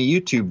apart in a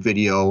YouTube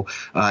video,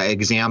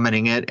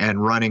 examining it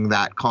and running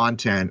that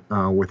content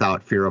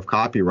without fear of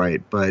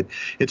copyright. But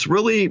it's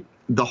really,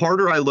 the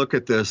harder I look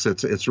at this,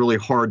 it's really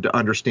hard to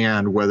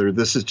understand whether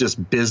this is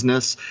just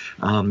business,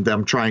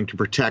 them trying to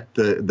protect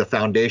the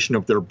foundation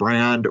of their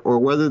brand, or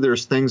whether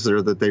there's things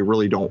there that they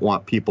really don't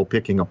want people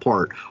picking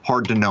apart.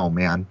 Hard to know,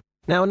 man.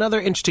 Now, another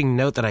interesting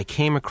note that I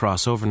came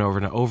across over and over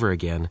and over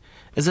again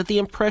is that the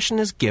impression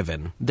is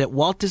given that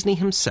Walt Disney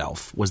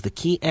himself was the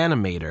key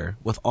animator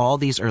with all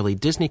these early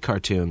Disney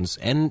cartoons,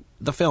 and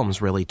the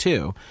films really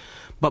too.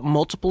 But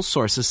multiple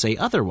sources say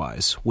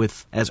otherwise,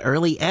 with as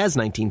early as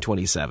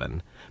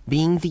 1927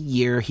 being the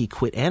year he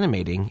quit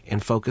animating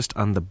and focused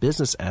on the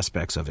business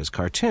aspects of his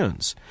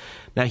cartoons.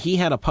 Now, he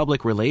had a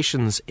public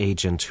relations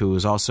agent who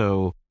was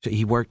also,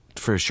 he worked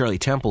for Shirley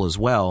Temple as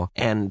well,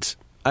 and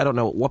I don't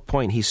know at what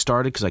point he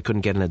started because I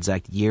couldn't get an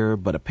exact year,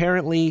 but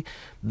apparently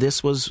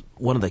this was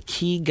one of the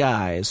key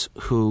guys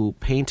who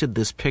painted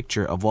this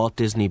picture of Walt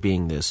Disney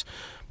being this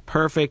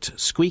perfect,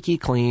 squeaky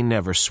clean,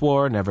 never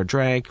swore, never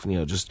drank,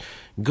 just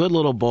good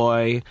little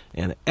boy,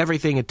 and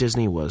everything at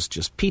Disney was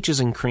just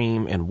peaches and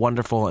cream and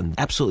wonderful, and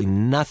absolutely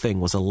nothing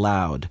was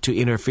allowed to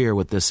interfere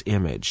with this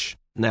image.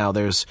 Now,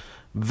 there's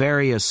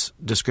various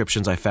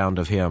descriptions I found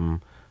of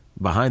him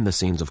behind the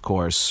scenes, of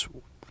course,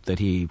 that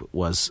he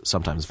was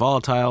sometimes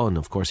volatile, and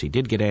of course he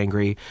did get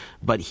angry,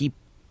 but he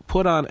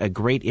put on a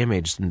great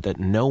image that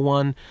no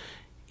one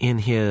in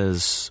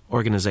his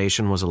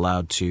organization was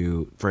allowed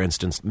to, for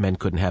instance, men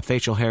couldn't have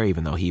facial hair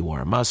even though he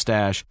wore a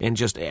mustache, and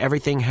just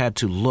everything had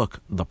to look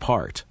the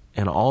part.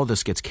 And all of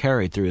this gets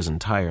carried through his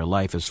entire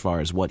life as far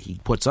as what he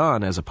puts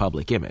on as a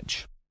public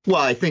image. Well,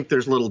 I think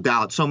there's little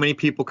doubt. So many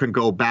people can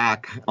go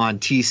back on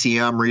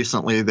TCM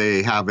recently.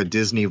 They have a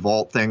Disney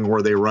Vault thing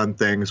where they run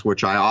things,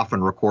 which I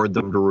often record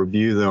them to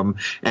review them,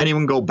 and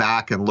even go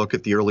back and look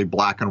at the early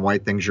black and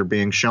white things you're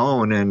being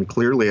shown. And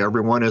clearly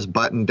everyone is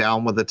buttoned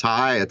down with a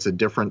tie. It's a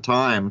different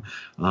time.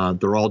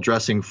 They're all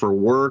dressing for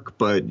work.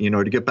 But,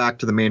 to get back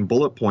to the main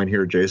bullet point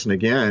here, Jason,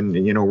 again,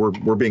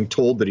 we're being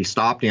told that he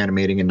stopped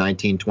animating in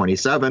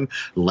 1927.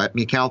 Let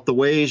me count the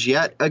ways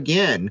yet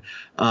again.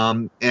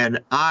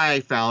 And I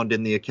found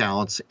in the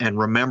accounts and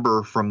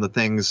remember from the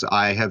things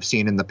I have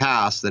seen in the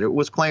past that it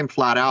was claimed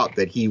flat out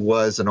that he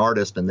was an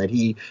artist and that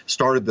he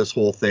started this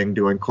whole thing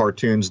doing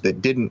cartoons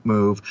that didn't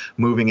move,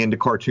 moving into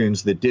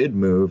cartoons that did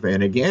move.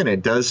 And again,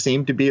 it does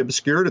seem to be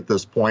obscured at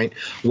this point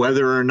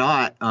whether or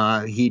not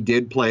he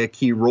did play a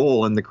key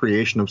role in the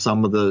creation of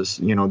some of those,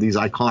 these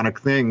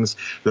iconic things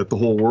that the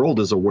whole world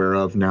is aware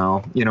of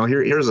now.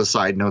 Here's a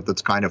side note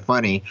that's kind of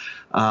funny.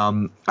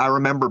 I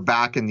remember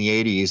back in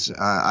the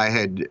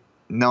 80s,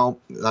 no,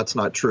 that's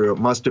not true. It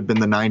must have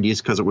been the 90s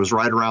because it was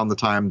right around the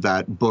time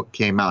that book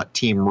came out,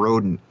 Team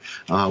Rodent,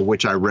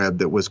 which I read,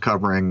 that was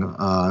covering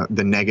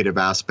the negative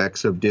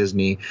aspects of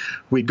Disney.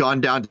 We'd gone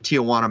down to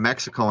Tijuana,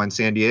 Mexico, and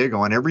San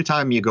Diego, and every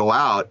time you go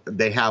out,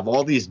 they have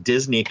all these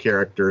Disney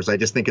characters. I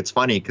just think it's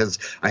funny because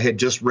I had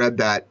just read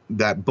that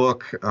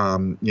book,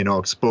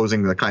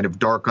 exposing the kind of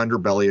dark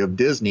underbelly of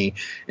Disney,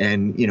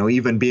 and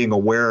even being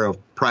aware of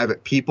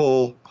private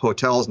people,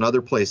 hotels, and other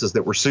places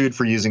that were sued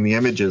for using the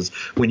images.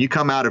 When you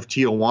come out of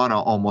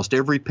Tijuana, almost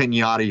every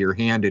piñata you're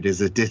handed is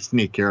a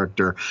Disney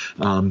character.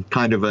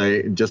 Kind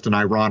of just an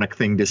ironic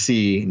thing to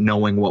see,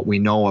 knowing what we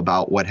know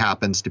about what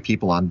happens to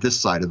people on this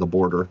side of the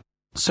border.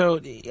 So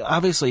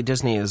obviously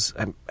Disney has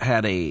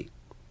had a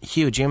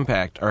huge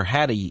impact, or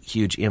had a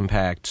huge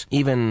impact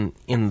even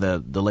in the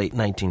late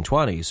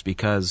 1920s,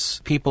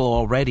 because people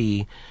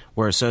already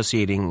were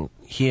associating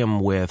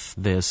him with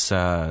this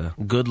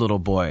good little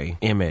boy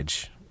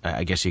image,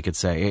 I guess you could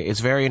say. It's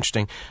very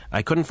interesting.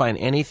 I couldn't find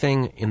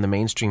anything in the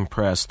mainstream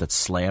press that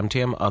slammed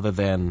him, other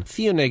than a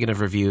few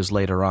negative reviews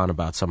later on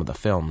about some of the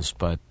films.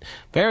 But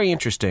very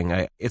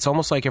interesting. It's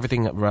almost like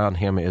everything around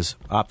him is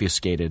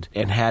obfuscated,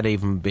 and had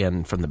even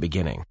been from the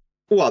beginning.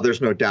 Well,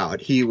 there's no doubt.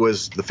 He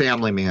was the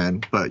family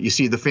man, but you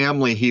see, the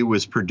family he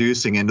was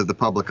producing into the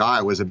public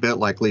eye was a bit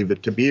like Leave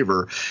It to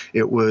Beaver.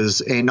 It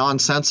was a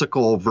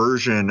nonsensical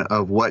version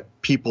of what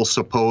people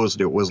supposed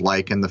it was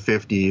like in the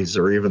 50s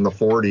or even the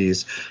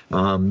 40s.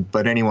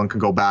 But anyone can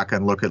go back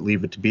and look at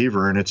Leave It to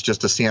Beaver, and it's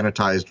just a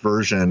sanitized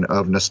version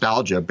of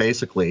nostalgia,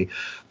 basically.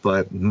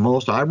 But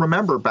I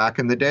remember back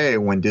in the day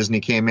when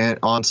Disney came in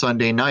on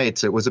Sunday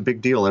nights, it was a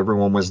big deal.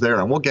 Everyone was there.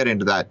 And we'll get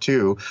into that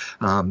too,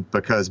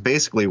 because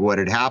basically what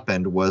had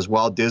happened was,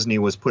 while Disney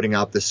was putting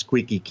out this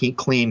squeaky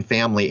clean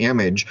family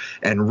image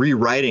and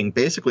rewriting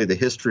basically the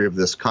history of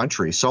this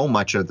country, so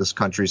much of this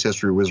country's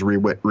history was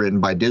rewritten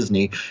by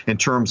Disney in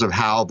terms of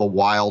how the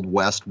Wild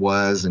West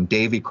was, and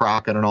Davy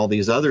Crockett and all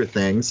these other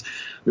things.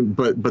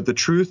 But the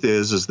truth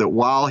is that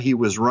while he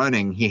was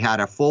running, he had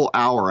a full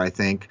hour, I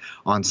think,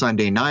 on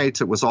Sunday nights.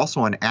 It was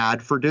also an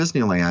ad for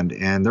Disneyland.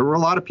 And there were a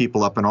lot of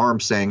people up in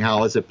arms saying,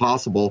 how is it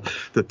possible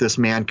that this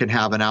man can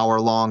have an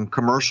hour-long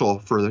commercial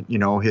for,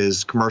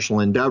 his commercial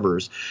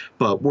endeavors?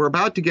 But we're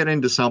about to get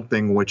into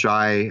something which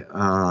I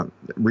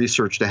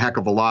researched a heck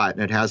of a lot,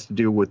 and it has to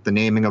do with the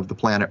naming of the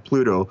planet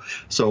Pluto.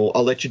 So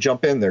I'll let you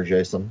jump in there,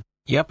 Jason.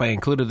 Yep, I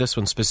included this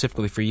one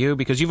specifically for you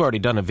because you've already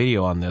done a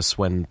video on this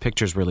when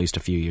pictures were released a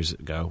few years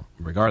ago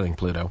regarding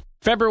Pluto.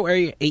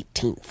 February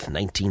 18th,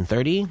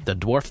 1930, the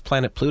dwarf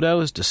planet Pluto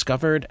is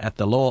discovered at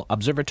the Lowell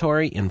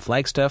Observatory in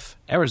Flagstaff,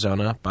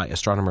 Arizona by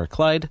astronomer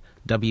Clyde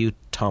W.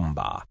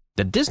 Tombaugh.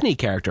 The Disney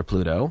character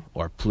Pluto,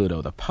 or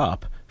Pluto the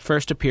Pup,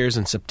 first appears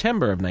in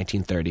September of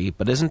 1930,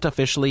 but isn't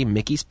officially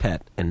Mickey's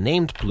pet and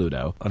named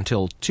Pluto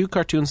until 2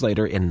 cartoons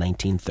later in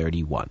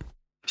 1931.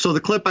 So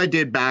the clip I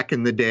did back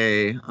in the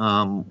day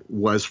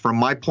was, from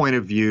my point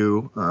of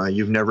view,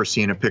 you've never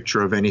seen a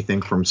picture of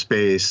anything from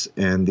space,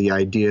 and the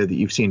idea that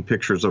you've seen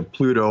pictures of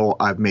Pluto,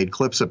 I've made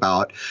clips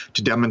about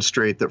to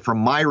demonstrate that from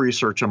my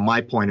research and my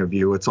point of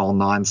view, it's all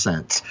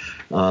nonsense.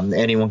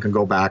 Anyone can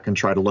go back and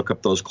try to look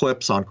up those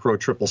clips on Crow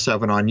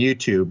 777 on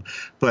YouTube.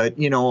 But,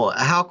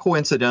 how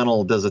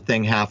coincidental does a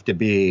thing have to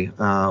be?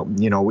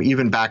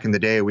 Even back in the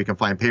day, we can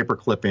find paper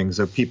clippings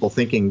of people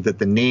thinking that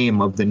the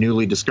name of the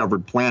newly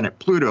discovered planet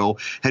Pluto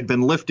had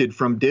been lifted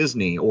from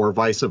Disney, or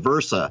vice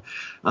versa.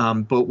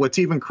 But what's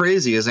even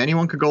crazy is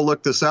anyone could go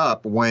look this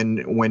up.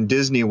 When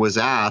Disney was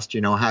asked,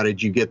 how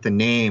did you get the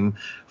name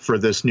for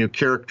this new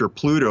character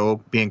Pluto,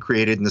 being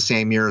created in the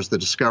same year as the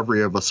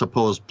discovery of a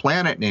supposed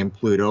planet named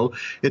Pluto,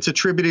 it's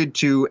attributed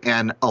to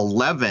an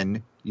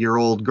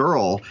 11-year-old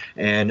girl,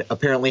 and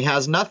apparently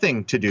has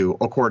nothing to do,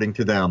 according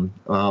to them,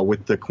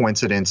 with the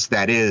coincidence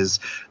that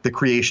is the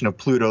creation of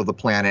Pluto the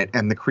planet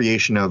and the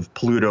creation of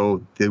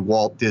Pluto, the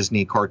Walt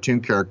Disney cartoon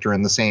character,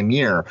 in the same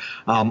year.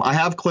 I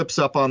have clips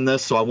up on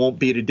this, so I won't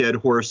beat a dead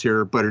horse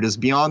here, but it is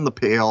beyond the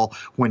pale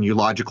when you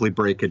logically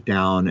break it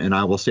down. And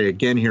I will say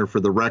again here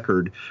for the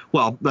record,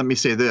 well, let me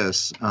say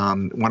this.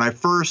 When I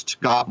first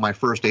got my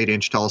first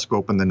 8-inch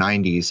telescope in the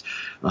 90s,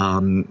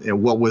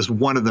 what was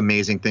one of the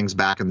amazing things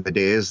back in the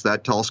day is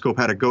that telescope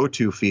had a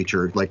go-to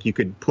feature. Like, you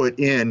could put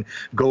in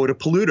go to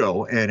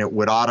Pluto, and it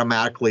would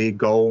automatically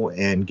go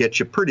and get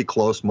you pretty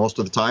close most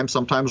of the time,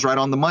 sometimes right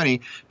on the money,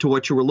 to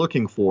what you were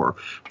looking for.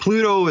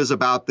 Pluto is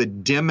about the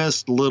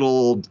dimmest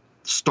little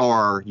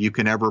star you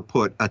can ever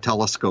put a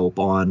telescope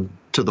on,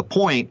 to the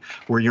point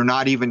where you're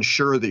not even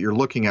sure that you're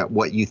looking at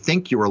what you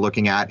think you are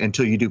looking at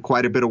until you do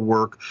quite a bit of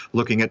work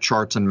looking at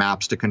charts and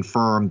maps to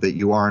confirm that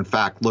you are in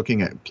fact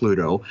looking at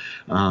Pluto.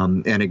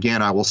 And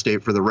again, I will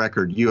state for the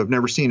record, you have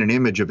never seen an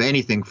image of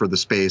anything for the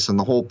space, and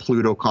the whole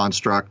Pluto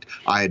construct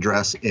I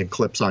address in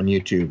clips on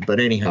YouTube. But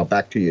anyhow,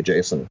 back to you,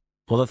 Jason.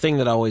 Well, the thing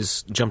that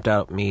always jumped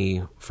out at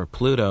me for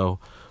Pluto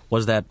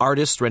was that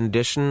artist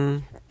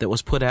rendition that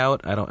was put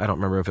out. I don't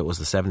remember if it was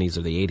the 70s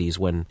or the 80s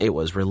when it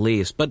was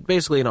released, but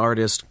basically an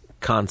artist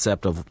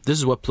concept of this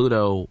is what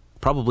Pluto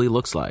probably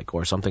looks like,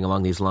 or something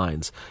along these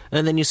lines.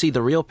 And then you see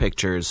the real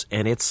pictures,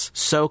 and it's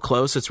so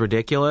close, it's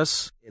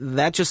ridiculous.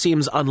 That just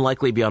seems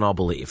unlikely beyond all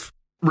belief.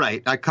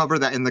 Right. I cover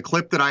that in the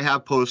clip that I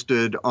have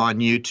posted on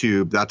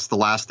YouTube. That's the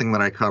last thing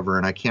that I cover,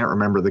 and I can't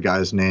remember the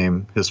guy's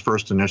name. His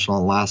first initial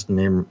and last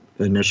name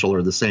initial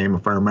are the same,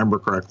 if I remember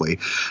correctly.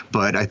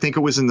 But I think it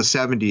was in the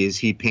 70s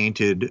he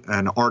painted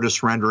an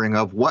artist rendering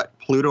of what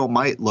Pluto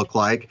might look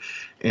like.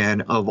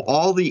 And of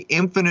all the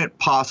infinite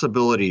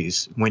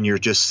possibilities when you're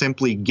just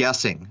simply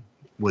guessing,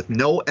 with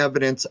no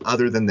evidence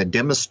other than the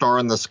dimmest star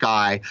in the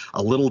sky,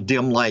 a little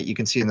dim light you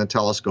can see in the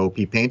telescope.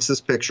 He paints this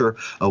picture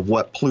of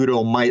what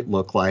Pluto might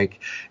look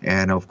like.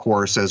 And of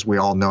course, as we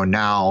all know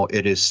now,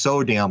 it is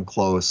so damn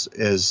close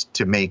as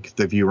to make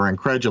the viewer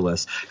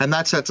incredulous. And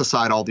that sets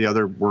aside all the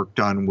other work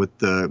done with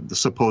the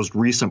supposed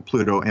recent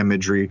Pluto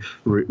imagery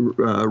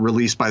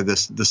released by the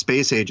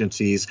space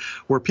agencies,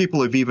 where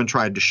people have even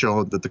tried to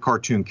show that the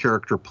cartoon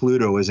character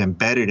Pluto is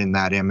embedded in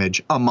that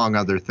image, among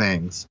other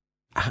things.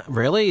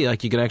 Really?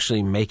 Like, you could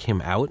actually make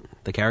him out,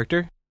 the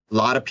character? A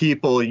lot of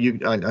people,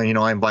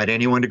 I invite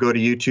anyone to go to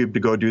YouTube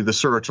to go do the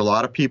search. A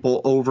lot of people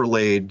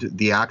overlaid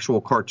the actual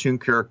cartoon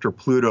character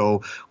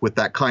Pluto with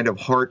that kind of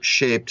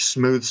heart-shaped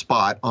smooth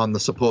spot on the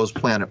supposed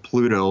planet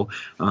Pluto,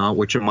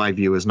 which in my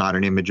view is not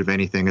an image of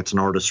anything. It's an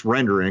artist's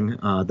rendering.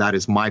 That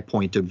is my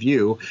point of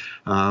view.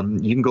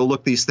 You can go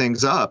look these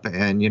things up,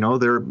 and,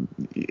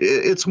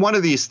 it's one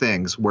of these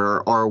things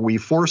where, are we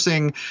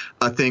forcing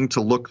a thing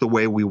to look the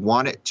way we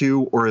want it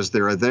to, or is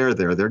there a there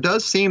there? There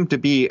does seem to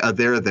be a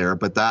there there,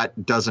 but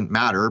that doesn't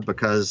matter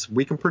because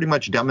we can pretty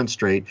much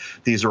demonstrate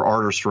these are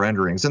artist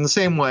renderings. In the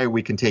same way,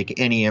 we can take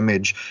any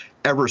image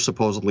ever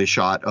supposedly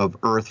shot of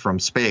Earth from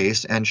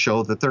space and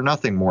show that they're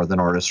nothing more than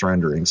artist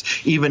renderings.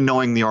 Even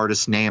knowing the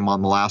artist's name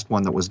on the last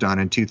one that was done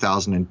in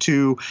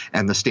 2002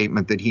 and the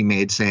statement that he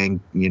made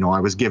saying, I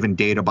was given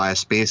data by a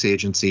space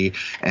agency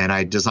and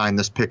I designed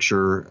this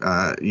picture,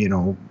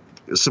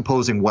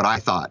 supposing what I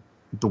thought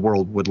the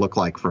world would look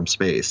like from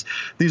space.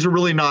 These are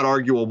really not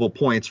arguable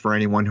points for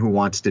anyone who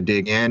wants to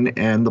dig in,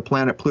 and the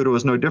planet Pluto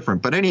is no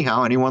different. But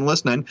anyhow, anyone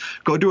listening,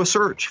 go do a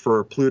search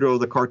for Pluto,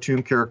 the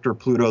cartoon character,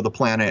 Pluto, the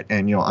planet,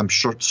 and I'm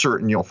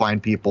certain you'll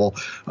find people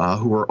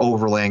who are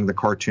overlaying the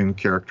cartoon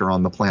character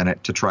on the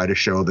planet to try to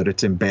show that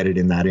it's embedded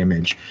in that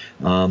image.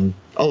 I'll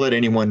let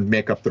anyone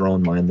make up their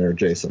own mind there,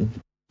 Jason.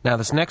 Now,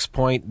 this next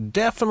point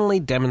definitely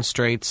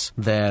demonstrates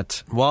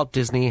that Walt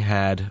Disney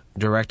had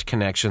direct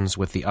connections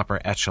with the upper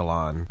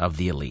echelon of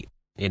the elite.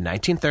 In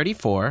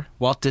 1934,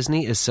 Walt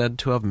Disney is said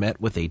to have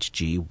met with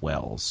H.G.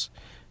 Wells.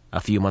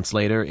 A few months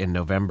later, in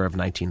November of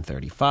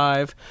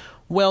 1935,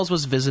 Wells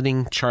was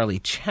visiting Charlie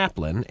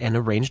Chaplin and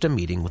arranged a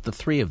meeting with the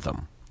three of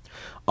them.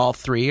 All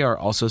three are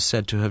also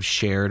said to have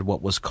shared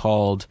what was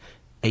called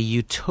a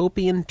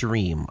utopian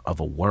dream of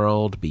a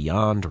world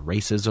beyond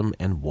racism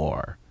and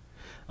war.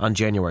 On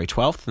January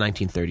 12,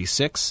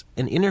 1936,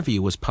 an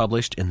interview was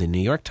published in the New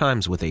York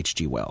Times with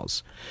H.G.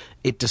 Wells.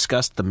 It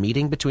discussed the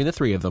meeting between the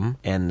three of them,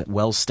 and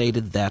Wells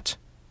stated that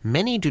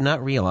many do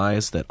not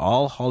realize that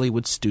all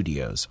Hollywood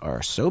studios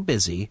are so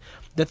busy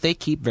that they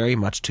keep very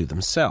much to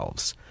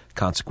themselves.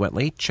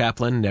 Consequently,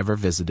 Chaplin never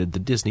visited the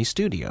Disney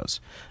studios.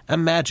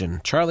 Imagine,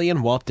 Charlie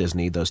and Walt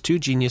Disney, those two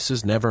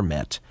geniuses never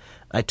met.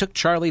 I took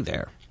Charlie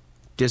there.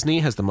 Disney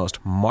has the most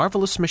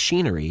marvelous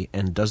machinery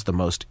and does the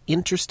most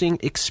interesting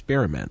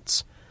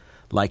experiments.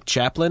 Like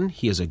Chaplin,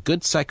 he is a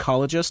good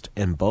psychologist,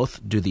 and both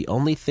do the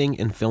only thing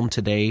in film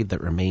today that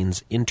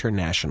remains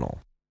international.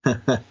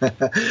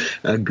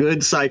 A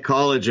good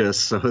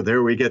psychologist. So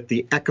there we get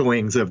the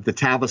echoings of the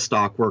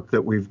Tavistock work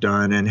that we've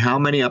done. And how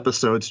many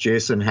episodes,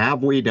 Jason,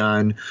 have we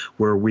done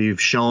where we've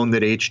shown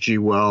that H.G.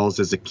 Wells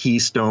is a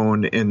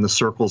keystone in the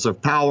circles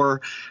of power?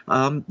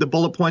 The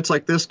bullet points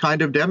like this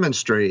kind of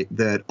demonstrate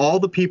that all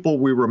the people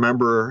we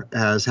remember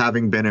as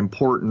having been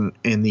important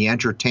in the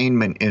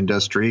entertainment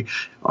industry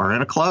are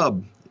in a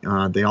club.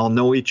 They all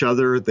know each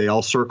other. They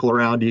all circle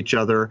around each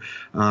other.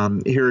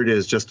 Here it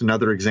is, just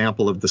another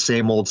example of the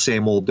same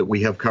old that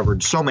we have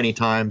covered so many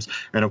times.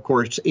 And, of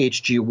course,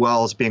 H.G.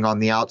 Wells being on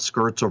the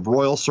outskirts of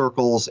royal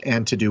circles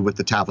and to do with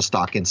the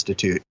Tavistock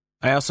Institute.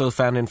 I also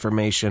found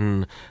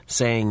information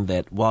saying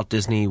that Walt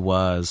Disney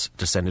was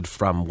descended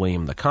from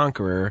William the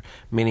Conqueror,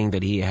 meaning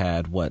that he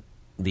had what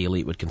the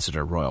elite would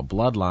consider royal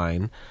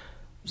bloodline.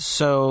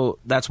 So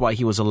that's why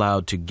he was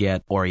allowed to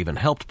get, or even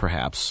helped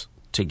perhaps,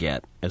 to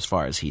get as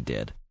far as he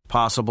did.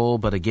 Possible,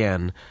 but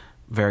again,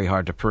 very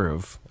hard to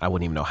prove. I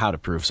wouldn't even know how to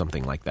prove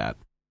something like that.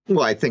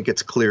 Well, I think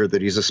it's clear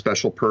that he's a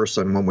special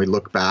person when we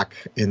look back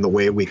in the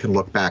way we can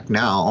look back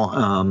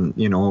now.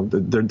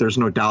 There's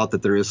no doubt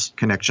that there is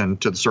connection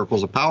to the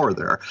circles of power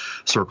there.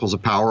 Circles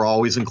of power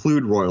always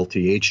include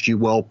royalty. H.G.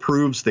 Wells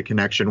proves the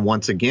connection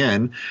once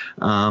again.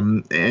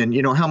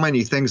 And how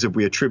many things have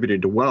we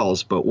attributed to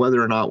Wells? But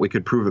whether or not we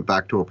could prove it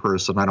back to a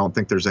person, I don't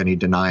think there's any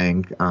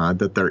denying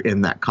that they're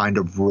in that kind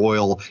of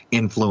royal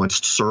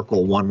influenced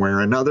circle one way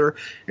or another.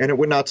 And it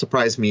would not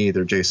surprise me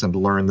either, Jason, to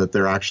learn that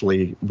they're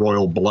actually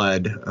royal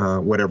blood.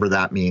 Whatever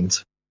that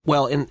means.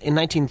 Well, in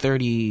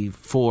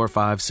 1934,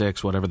 5,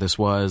 6, whatever this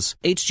was,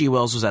 H.G.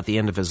 Wells was at the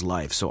end of his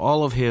life, so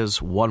all of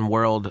his one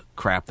world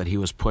crap that he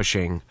was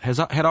pushing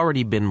had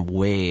already been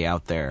way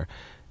out there,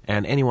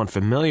 and anyone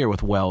familiar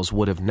with Wells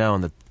would have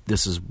known that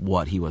this is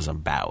what he was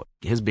about.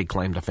 His big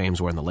claim to fame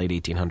were in the late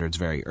 1800s,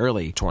 very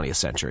early 20th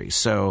century,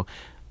 so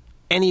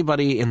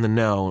anybody in the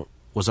know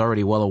was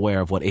already well aware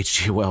of what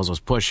H.G. Wells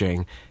was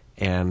pushing,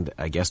 and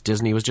I guess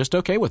Disney was just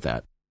okay with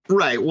that.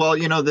 Right. Well,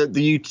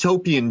 the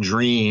utopian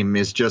dream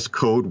is just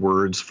code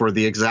words for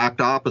the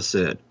exact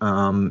opposite.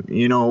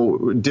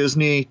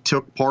 Disney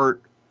took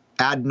part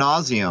ad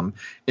nauseum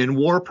in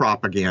war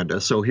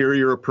propaganda. So here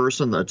you're a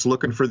person that's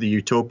looking for the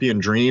utopian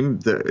dream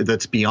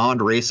that's beyond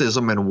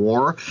racism and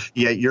war,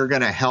 yet you're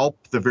going to help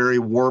the very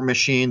war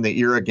machine that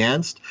you're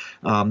against.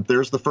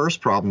 There's the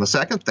first problem. The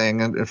second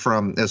thing,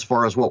 from as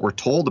far as what we're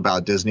told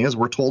about Disney, is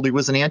we're told he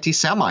was an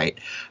anti-Semite.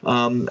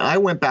 I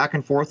went back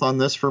and forth on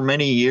this for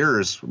many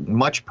years,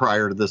 much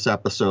prior to this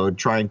episode,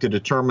 trying to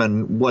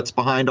determine what's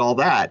behind all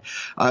that.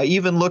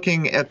 Even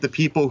looking at the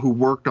people who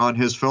worked on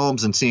his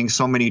films and seeing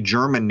so many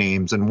German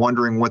names and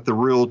wondering what the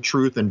real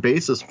truth and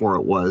basis for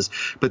it was.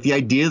 But the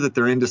idea that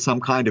they're into some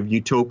kind of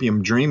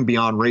utopian dream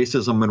beyond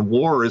racism and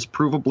war is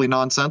provably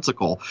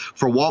nonsensical.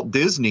 For Walt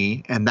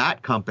Disney and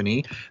that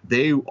company,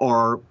 they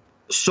are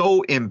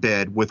so in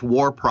bed with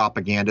war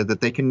propaganda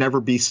that they can never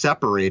be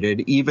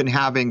separated, even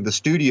having the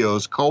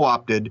studios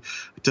co-opted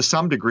to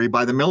some degree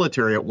by the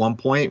military at one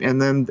point.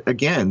 And then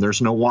again,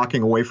 there's no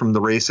walking away from the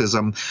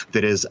racism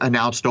that is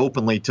announced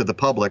openly to the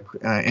public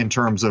in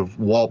terms of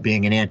Walt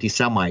being an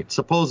anti-Semite,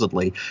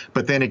 supposedly.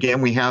 But then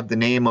again, we have the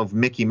name of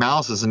Mickey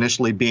Mouse as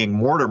initially being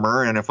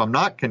Mortimer. And if I'm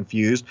not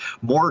confused,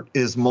 Mort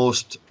is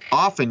most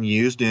often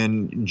used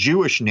in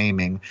Jewish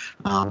naming.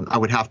 I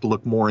would have to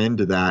look more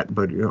into that,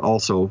 but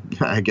also,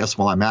 I guess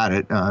while I'm at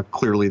it,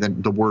 clearly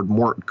the word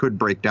Mort could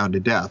break down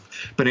to death.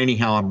 But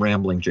anyhow, I'm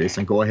rambling,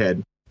 Jason. Go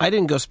ahead. I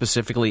didn't go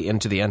specifically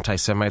into the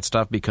anti-Semite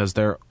stuff because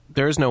there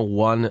is no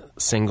one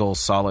single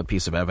solid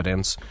piece of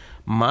evidence.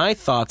 My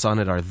thoughts on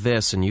it are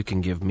this, and you can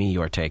give me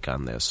your take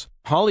on this.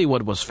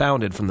 Hollywood was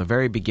founded from the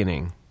very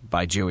beginning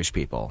by Jewish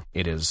people.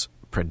 It is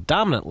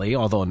predominantly,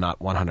 although not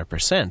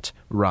 100%,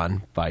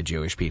 run by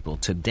Jewish people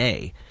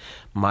today.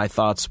 My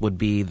thoughts would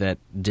be that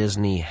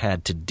Disney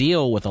had to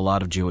deal with a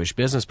lot of Jewish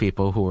business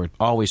people who were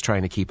always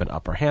trying to keep an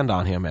upper hand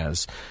on him,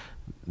 as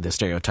the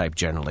stereotype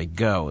generally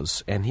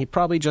goes, and he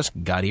probably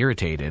just got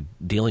irritated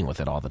dealing with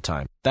it all the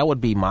time. That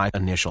would be my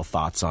initial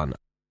thoughts on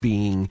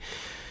being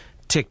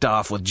ticked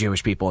off with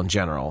Jewish people in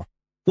general.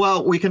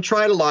 Well, we can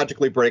try to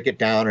logically break it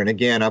down. And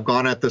again, I've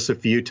gone at this a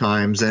few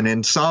times, and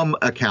in some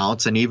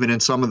accounts, and even in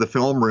some of the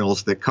film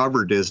reels that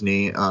cover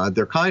Disney,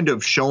 they're kind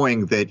of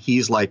showing that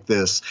he's like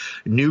this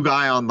new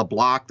guy on the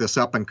block, this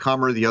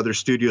up-and-comer. The other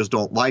studios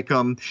don't like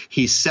him.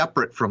 He's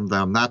separate from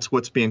them. That's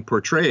what's being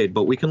portrayed.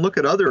 But we can look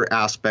at other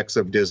aspects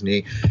of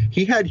Disney.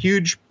 He had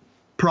huge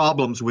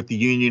problems with the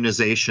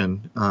unionization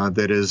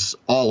that is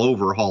all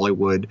over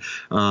Hollywood.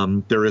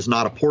 There is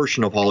not a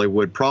portion of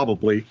Hollywood,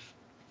 probably,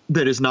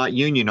 that is not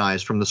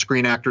unionized, from the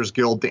Screen Actors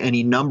Guild to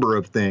any number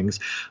of things.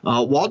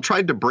 Walt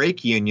tried to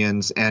break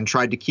unions and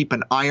tried to keep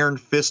an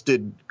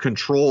iron-fisted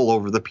control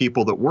over the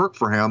people that work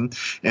for him.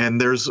 And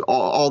there's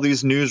all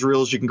these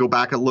newsreels. You can go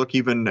back and look,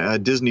 even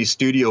Disney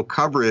studio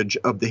coverage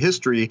of the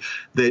history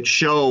that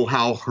show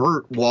how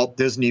hurt Walt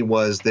Disney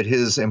was that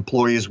his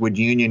employees would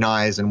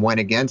unionize and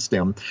went against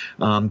him.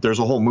 There's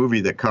a whole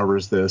movie that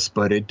covers this,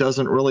 but it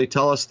doesn't really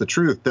tell us the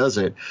truth, does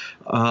it?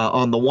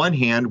 On the one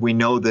hand, we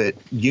know that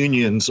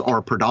unions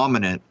are predominant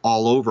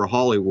all over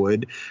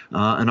Hollywood.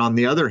 And on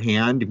the other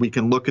hand, we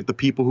can look at the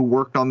people who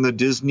worked on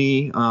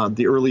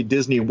the early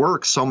Disney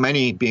works, so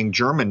many being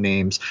German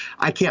names.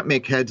 I can't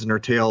make heads nor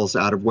tails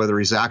out of whether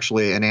he's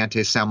actually an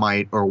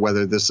anti-Semite or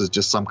whether this is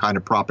just some kind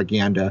of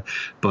propaganda.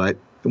 But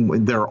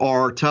there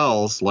are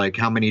tells, like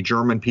how many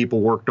German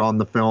people worked on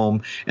the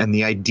film and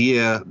the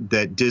idea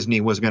that Disney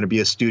was going to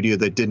be a studio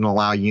that didn't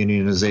allow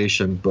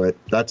unionization. But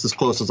that's as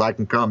close as I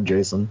can come,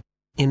 Jason.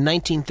 In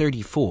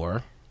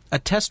 1934, a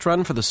test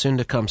run for the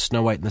soon-to-come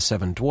Snow White and the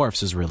Seven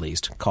Dwarfs is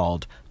released,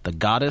 called The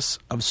Goddess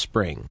of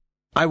Spring.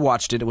 I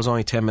watched it. It was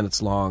only 10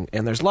 minutes long,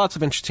 and there's lots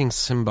of interesting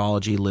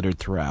symbology littered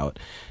throughout.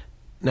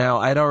 Now,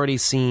 I'd already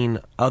seen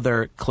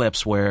other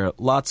clips where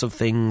lots of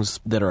things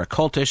that are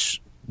occultish,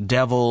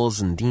 devils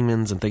and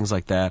demons and things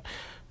like that,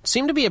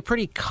 seem to be a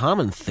pretty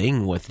common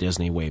thing with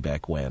Disney way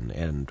back when.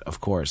 And, of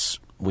course,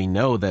 we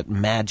know that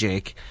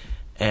magic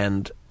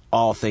and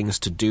all things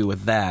to do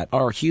with that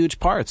are huge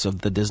parts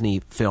of the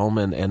Disney film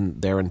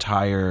and their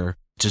entire,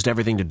 just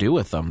everything to do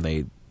with them.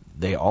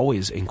 They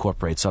always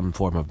incorporate some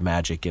form of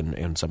magic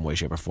in some way,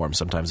 shape, or form.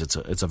 Sometimes it's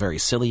a very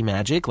silly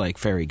magic, like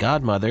fairy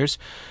godmothers,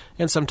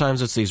 and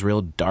sometimes it's these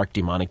real dark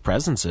demonic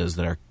presences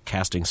that are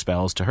casting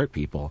spells to hurt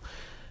people.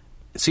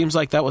 It seems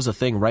like that was a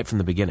thing right from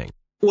the beginning.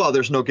 Well,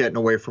 there's no getting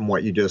away from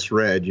what you just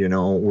read. You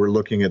know, we're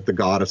looking at the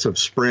Goddess of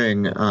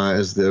Spring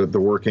as the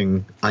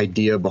working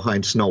idea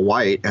behind Snow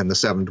White and the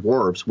Seven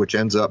Dwarfs, which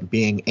ends up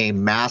being a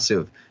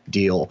massive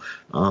deal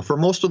for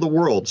most of the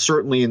world,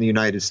 certainly in the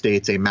United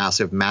States, a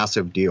massive,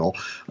 massive deal.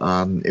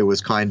 It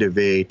was kind of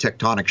a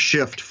tectonic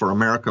shift for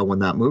America when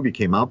that movie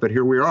came out, but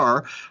here we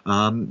are.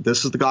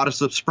 This is the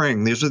Goddess of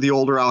Spring. These are the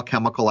older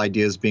alchemical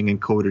ideas being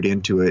encoded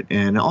into it.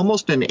 And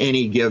almost in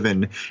any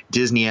given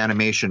Disney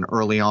animation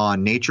early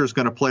on, nature is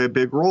going to play a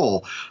big big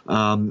role.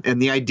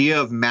 And the idea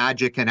of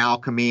magic and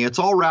alchemy, it's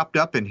all wrapped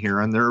up in here.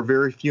 And there are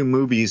very few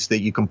movies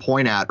that you can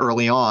point at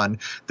early on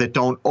that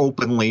don't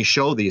openly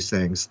show these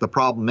things. The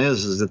problem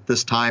is at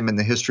this time in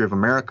the history of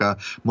America,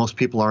 most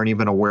people aren't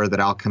even aware that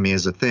alchemy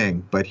is a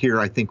thing. But here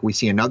I think we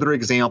see another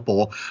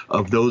example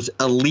of those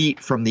elite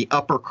from the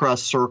upper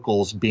crust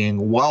circles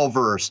being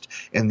well-versed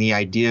in the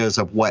ideas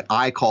of what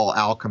I call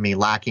alchemy,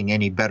 lacking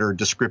any better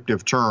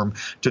descriptive term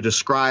to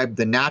describe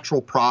the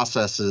natural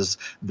processes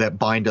that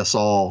bind us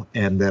all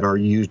and that are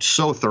used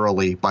so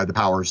thoroughly by the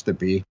powers that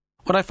be.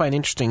 What I find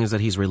interesting is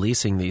that he's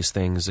releasing these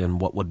things in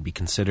what would be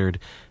considered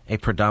a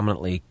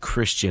predominantly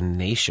Christian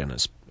nation.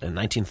 In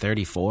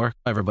 1934,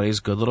 everybody's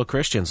good little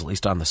Christians, at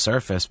least on the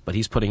surface, but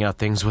he's putting out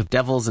things with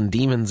devils and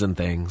demons and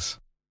things.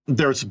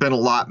 There's been a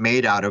lot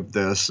made out of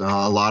this.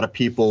 A lot of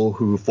people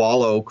who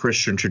follow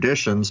Christian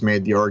traditions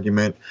made the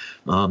argument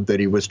that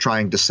he was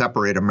trying to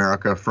separate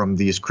America from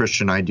these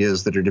Christian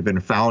ideas that it had been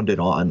founded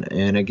on.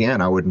 And again,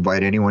 I would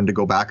invite anyone to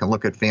go back and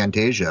look at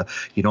Fantasia.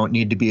 You don't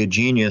need to be a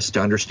genius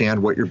to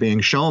understand what you're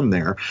being shown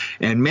there.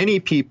 And many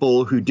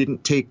people who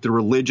didn't take the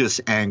religious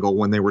angle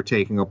when they were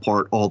taking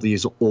apart all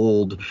these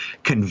old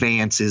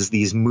conveyances,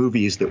 these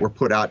movies that were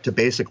put out to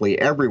basically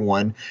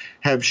everyone,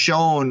 have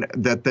shown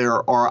that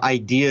there are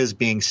ideas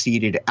being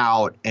seeded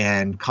out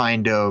and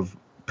kind of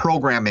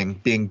programming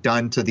being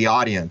done to the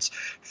audience,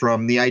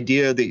 from the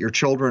idea that your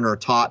children are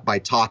taught by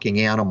talking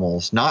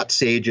animals, not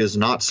sages,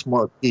 not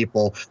smart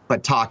people,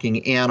 but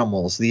talking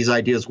animals. These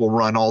ideas will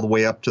run all the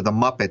way up to the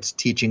Muppets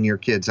teaching your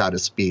kids how to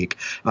speak.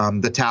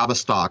 The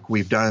Tavistock,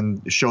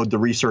 showed the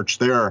research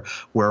there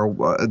where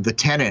the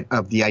tenet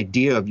of the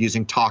idea of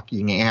using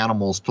talking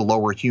animals to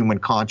lower human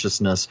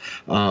consciousness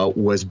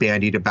was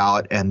bandied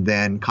about and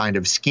then kind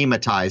of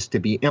schematized to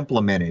be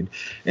implemented.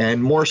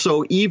 And more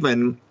so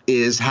even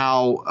is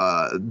how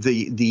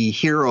the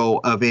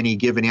hero of any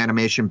given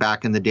animation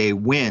back in the day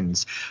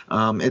wins.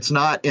 It's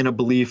not in a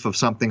belief of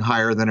something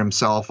higher than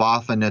himself.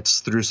 Often it's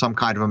through some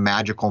kind of a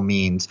magical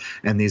means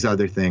and these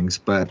other things.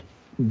 But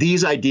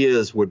these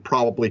ideas would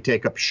probably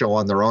take up a show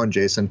on their own,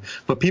 Jason.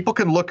 But people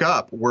can look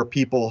up where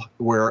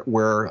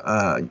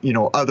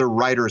other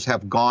writers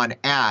have gone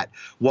at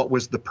what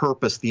was the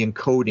purpose, the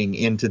encoding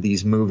into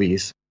these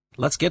movies.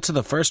 Let's get to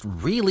the first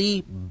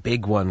really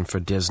big one for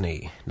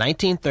Disney.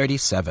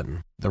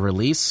 1937, the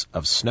release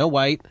of Snow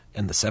White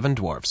and the Seven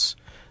Dwarfs,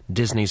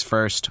 Disney's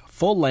first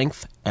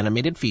full-length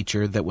animated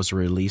feature that was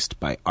released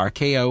by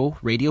RKO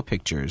Radio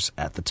Pictures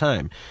at the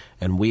time.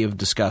 And we have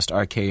discussed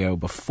RKO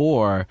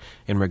before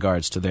in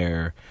regards to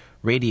their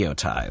radio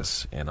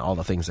ties and all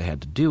the things they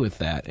had to do with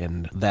that,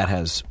 and that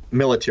has...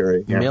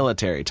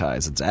 Military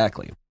ties,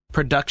 exactly.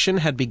 Production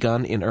had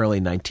begun in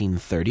early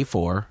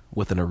 1934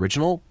 with an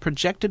original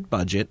projected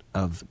budget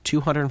of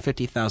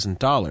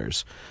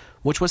 $250,000,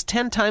 which was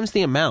 10 times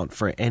the amount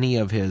for any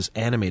of his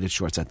animated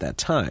shorts at that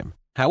time.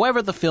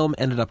 However, the film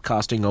ended up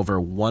costing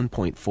over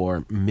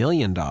 $1.4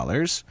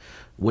 million,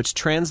 which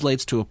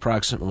translates to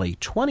approximately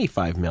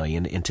 $25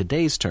 million in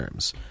today's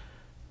terms.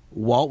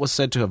 Walt was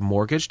said to have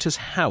mortgaged his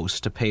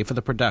house to pay for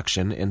the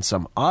production, and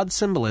some odd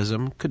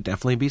symbolism could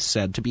definitely be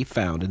said to be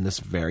found in this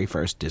very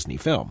first Disney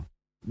film.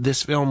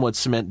 This film would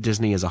cement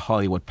Disney as a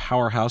Hollywood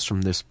powerhouse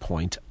from this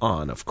point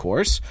on, of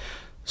course.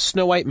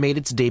 Snow White made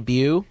its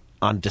debut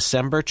on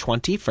December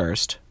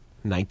 21st,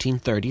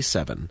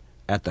 1937,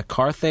 at the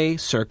Carthay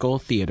Circle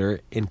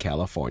Theater in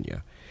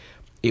California.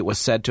 It was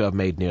said to have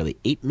made nearly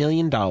 $8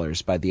 million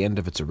by the end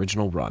of its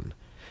original run.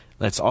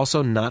 Let's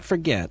also not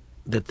forget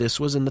that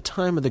this was in the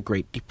time of the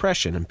Great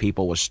Depression, and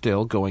people were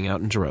still going out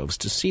in droves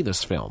to see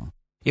this film.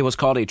 It was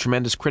called a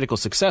tremendous critical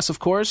success, of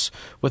course,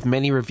 with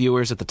many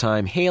reviewers at the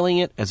time hailing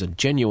it as a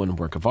genuine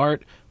work of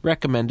art,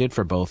 recommended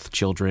for both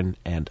children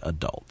and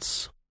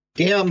adults.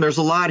 Damn, there's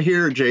a lot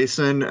here,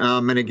 Jason.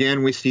 And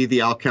again, we see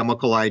the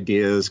alchemical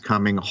ideas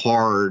coming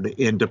hard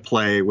into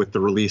play with the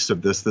release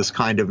of this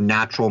kind of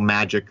natural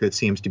magic that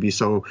seems to be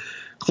so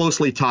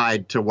closely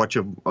tied to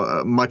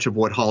much of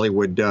what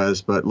Hollywood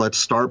does. But let's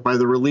start by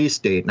the release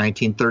date,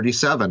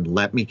 1937.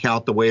 Let me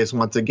count the ways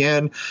once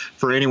again.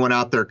 For anyone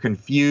out there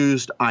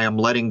confused, I am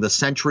letting the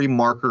century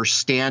marker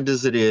stand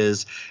as it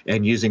is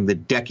and using the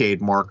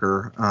decade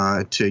marker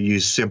to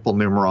use simple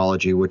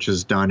numerology, which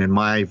is done, in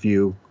my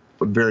view,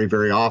 very,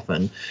 very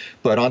often.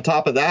 But on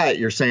top of that,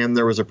 you're saying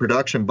there was a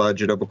production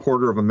budget of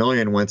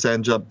 $250,000 when it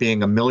ends up being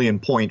 $1.4 million,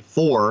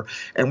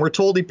 and we're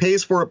told he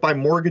pays for it by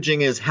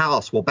mortgaging his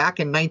house. Well, back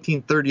in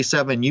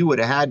 1937, you would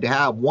have had to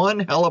have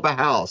one hell of a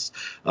house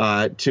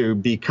to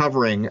be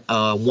covering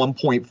a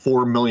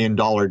 $1.4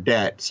 million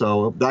debt.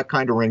 So that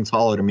kind of rings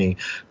hollow to me.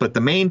 But the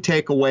main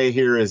takeaway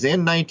here is in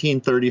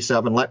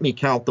 1937, let me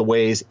count the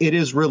ways, it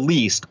is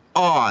released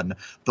on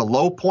the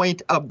low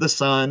point of the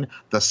sun,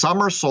 the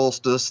summer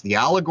solstice, the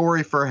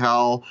allegory for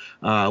hell.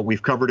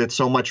 We've covered it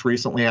so much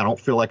recently, I don't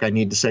feel like I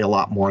need to say a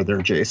lot more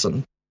there,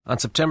 Jason. On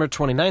September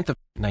 29th of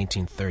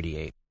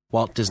 1938,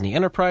 Walt Disney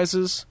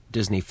Enterprises,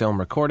 Disney Film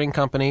Recording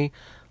Company,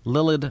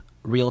 Lillard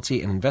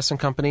Realty and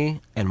Investment Company,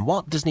 and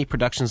Walt Disney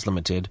Productions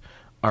Limited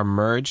are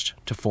merged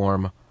to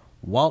form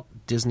Walt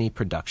Disney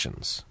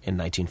Productions. In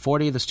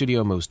 1940, the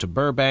studio moves to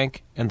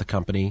Burbank, and the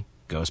company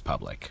goes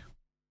public.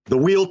 The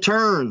wheel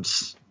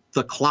turns.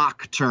 The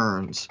clock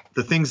turns.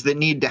 The things that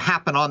need to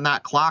happen on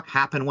that clock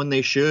happen when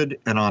they should.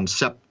 And on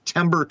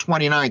September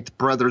 29th,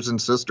 brothers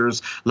and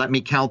sisters, let me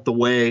count the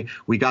way.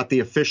 We got the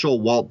official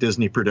Walt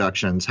Disney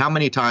Productions. How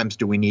many times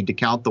do we need to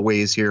count the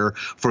ways here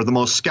for the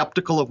most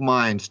skeptical of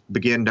minds to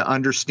begin to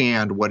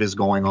understand what is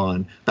going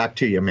on? Back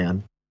to you,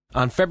 man.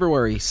 On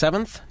February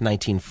 7th,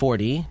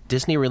 1940,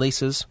 Disney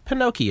releases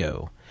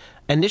Pinocchio.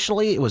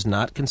 Initially, it was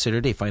not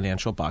considered a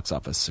financial box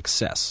office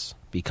success,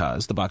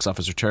 because the box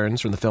office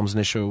returns from the film's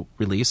initial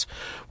release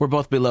were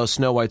both below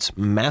Snow White's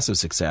massive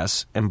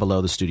success and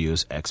below the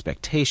studio's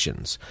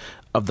expectations.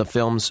 Of the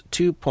film's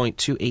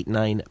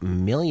 $2.289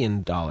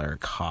 million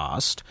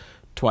cost,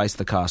 twice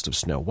the cost of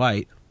Snow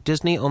White,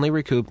 Disney only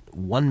recouped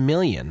 $1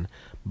 million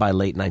by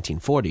late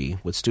 1940,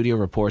 with studio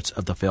reports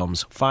of the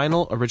film's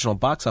final original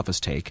box office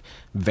take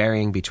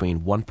varying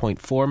between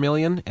 $1.4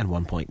 million and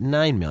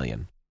 $1.9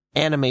 million.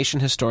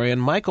 Animation historian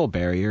Michael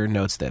Barrier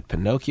notes that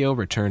Pinocchio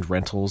returned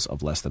rentals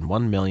of less than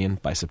 $1 million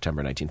by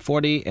September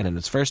 1940, and in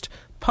its first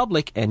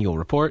public annual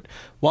report,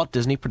 Walt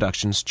Disney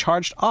Productions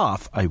charged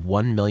off a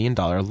 $1 million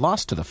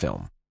loss to the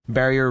film.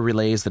 Barrier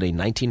relays that a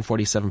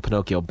 1947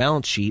 Pinocchio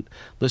balance sheet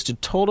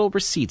listed total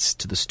receipts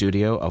to the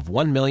studio of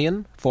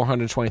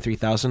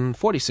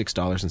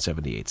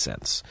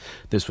 $1,423,046.78.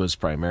 This was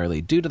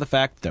primarily due to the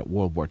fact that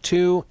World War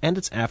II and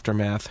its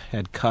aftermath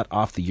had cut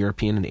off the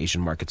European and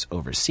Asian markets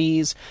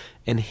overseas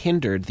and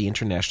hindered the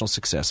international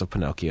success of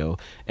Pinocchio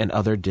and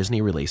other Disney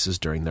releases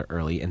during the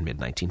early and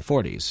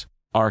mid-1940s.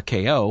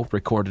 RKO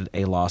recorded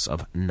a loss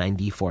of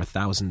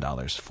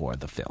 $94,000 for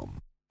the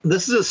film.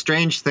 This is a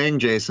strange thing,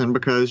 Jason,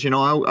 because,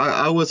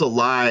 I was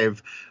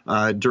alive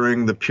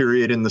during the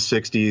period in the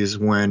 60s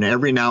when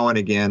every now and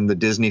again the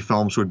Disney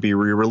films would be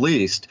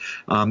re-released.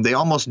 They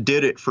almost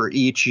did it for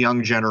each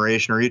young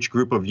generation or each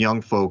group of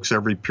young folks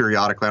every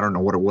periodically. I don't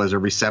know what it was,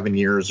 every 7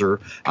 years, or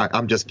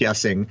I'm just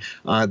guessing.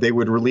 They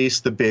would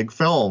release the big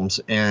films,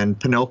 and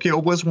Pinocchio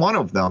was one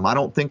of them. I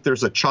don't think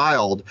there's a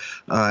child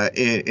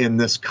in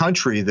this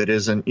country that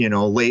isn't,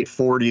 late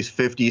 40s,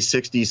 50s,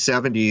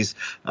 60s,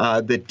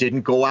 70s that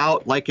didn't go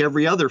out like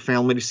every other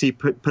family to see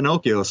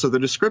Pinocchio. So the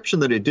description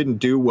that it didn't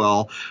do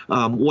well,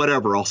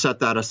 whatever, I'll set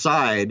that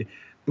aside.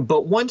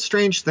 But one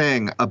strange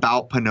thing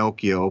about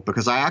Pinocchio,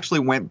 because I actually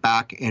went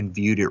back and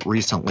viewed it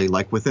recently,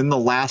 like within the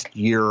last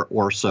year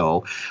or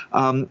so,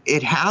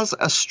 it has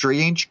a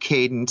strange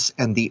cadence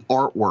and the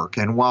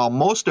artwork. And while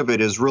most of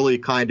it is really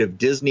kind of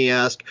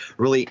Disney-esque,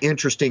 really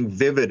interesting,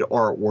 vivid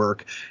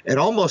artwork, it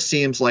almost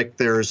seems like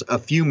there's a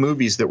few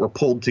movies that were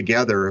pulled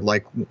together.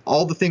 Like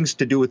all the things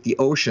to do with the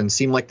ocean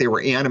seem like they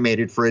were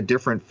animated for a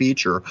different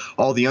feature.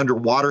 All the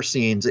underwater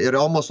scenes, it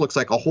almost looks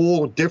like a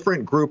whole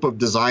different group of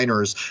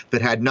designers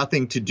that had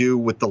nothing to do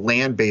with the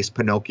land-based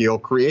Pinocchio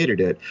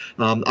created it.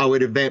 I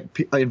would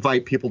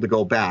invite people to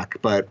go back.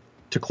 But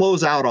to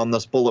close out on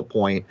this bullet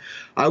point,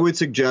 I would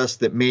suggest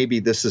that maybe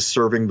this is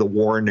serving the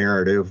war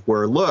narrative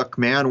where, look,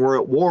 man, we're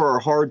at war,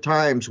 hard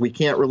times. We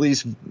can't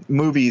release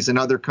movies in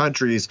other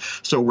countries,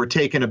 so we're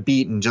taking a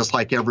beating just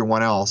like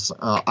everyone else.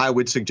 I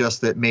would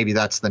suggest that maybe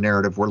that's the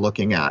narrative we're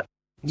looking at.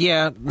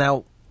 Yeah,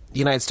 now, the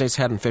United States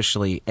hadn't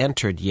officially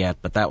entered yet,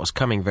 but that was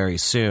coming very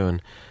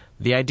soon.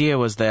 The idea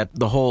was that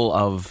the whole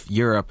of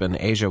Europe and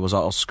Asia was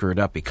all screwed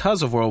up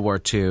because of World War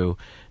II,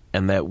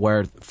 and that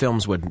where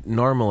films would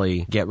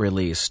normally get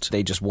released,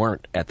 they just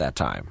weren't at that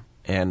time.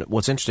 And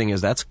what's interesting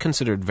is that's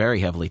considered very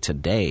heavily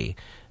today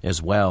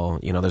as well.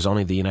 There's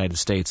only the United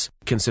States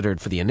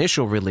considered for the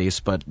initial release,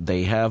 but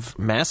they have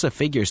massive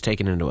figures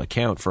taken into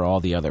account for all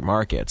the other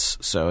markets.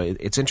 So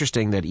it's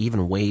interesting that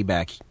even way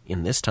back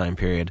in this time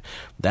period,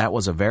 that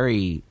was a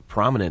very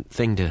prominent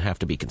thing to have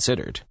to be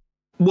considered.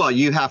 Well,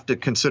 you have to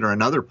consider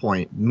another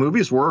point.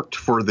 Movies worked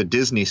for the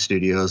Disney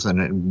studios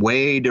in a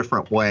way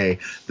different way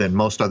than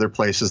most other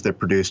places that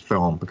produced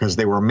film, because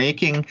they were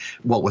making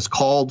what was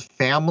called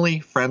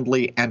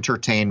family-friendly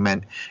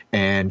entertainment,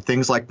 and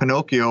things like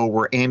Pinocchio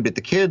were aimed at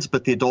the kids,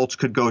 but the adults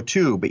could go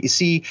too. But you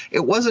see,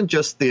 it wasn't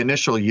just the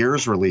initial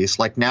year's release.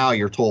 Like now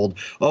you're told,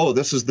 oh,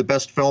 this is the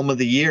best film of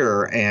the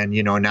year, and,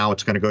 now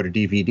it's going to go to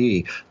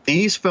DVD.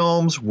 These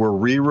films were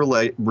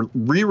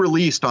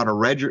re-released on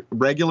a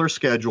regular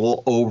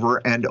schedule over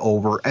and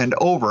over and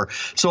over.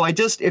 So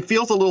it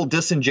feels a little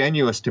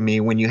disingenuous to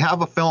me when you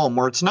have a film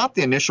where it's not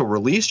the initial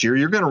release year,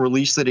 you're going to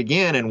release it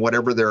again in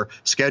whatever their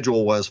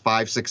schedule was,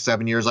 5, 6,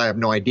 7 years, I have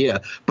no idea.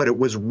 But it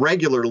was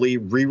regularly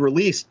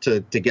re-released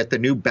to get the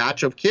new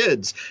batch of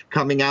kids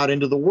coming out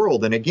into the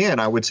world. And again,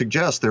 I would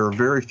suggest there are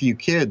very few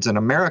kids in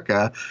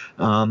America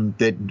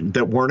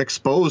that weren't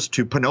exposed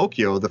to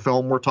Pinocchio, the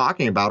film we're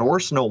talking about,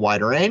 or Snow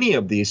White, or any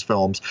of these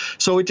films.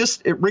 So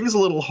it rings a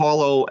little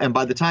hollow. And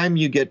by the time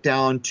you get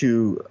down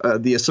to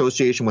the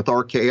association with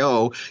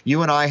RKO,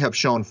 you and I have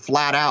shown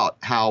flat out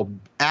how,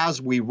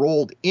 as we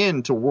rolled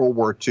into World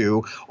War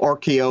II,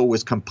 RKO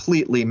was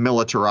completely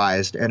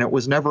militarized, and it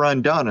was never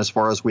undone as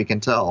far as we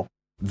can tell.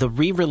 The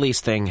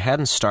re-release thing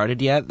hadn't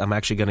started yet. I'm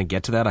actually going to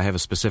get to that. I have a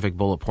specific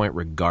bullet point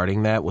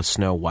regarding that with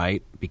Snow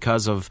White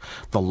because of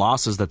the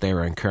losses that they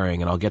were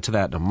incurring, and I'll get to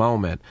that in a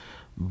moment.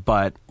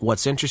 But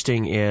what's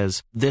interesting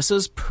is this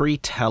is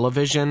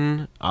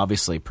pre-television,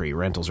 obviously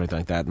pre-rentals or anything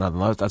like that. None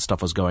of that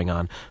stuff was going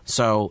on.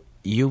 So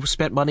you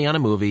spent money on a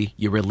movie,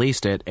 you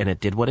released it, and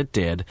it did what it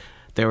did.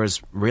 There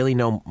was really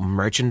no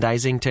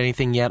merchandising to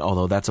anything yet,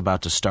 although that's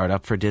about to start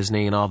up for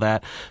Disney and all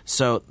that.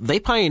 So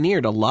they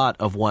pioneered a lot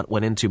of what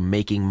went into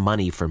making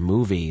money for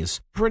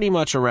movies pretty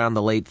much around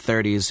the late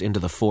 30s into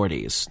the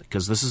 40s,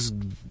 because this is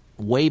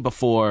way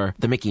before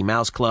the Mickey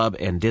Mouse Club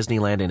and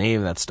Disneyland and any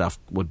of that stuff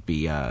would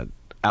be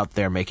out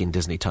there making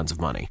Disney tons of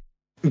money.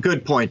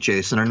 Good point,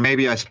 Jason. And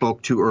maybe I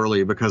spoke too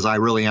early because I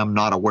really am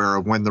not aware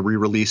of when the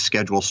re-release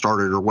schedule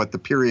started or what the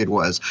period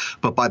was.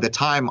 But by the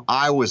time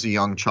I was a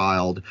young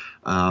child,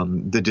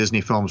 the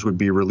Disney films would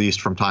be released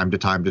from time to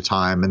time to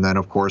time. And then,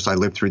 of course, I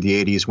lived through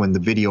the 80s when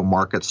the video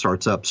market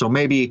starts up. So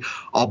maybe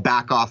I'll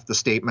back off the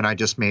statement I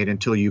just made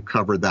until you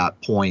cover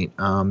that point.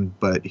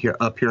 But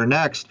here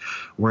next,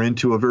 we're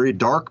into a very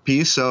dark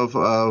piece of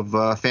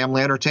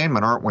family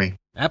entertainment, aren't we?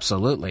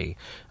 Absolutely.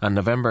 On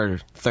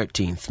November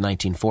 13th,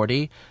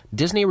 1940,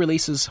 Disney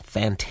releases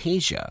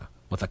Fantasia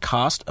with a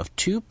cost of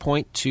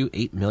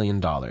 $2.28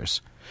 million.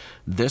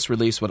 This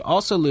release would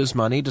also lose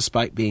money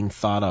despite being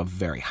thought of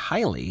very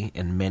highly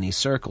in many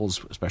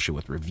circles, especially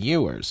with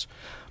reviewers.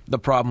 The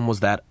problem was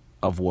that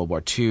of World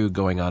War II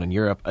going on in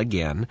Europe,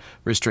 again,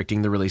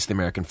 restricting the release of the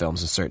American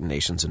films in certain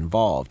nations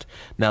involved.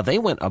 Now, they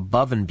went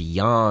above and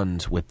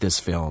beyond with this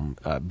film.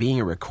 Being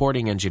a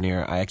recording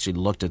engineer, I actually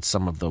looked at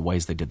some of the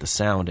ways they did the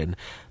sound, and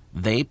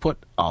they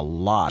put a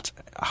lot,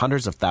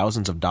 hundreds of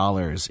thousands of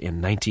dollars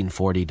in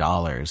 1940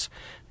 dollars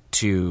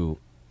to...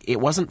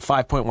 It wasn't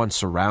 5.1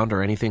 surround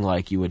or anything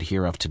like you would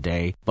hear of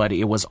today, but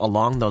it was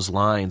along those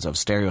lines of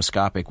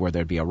stereoscopic where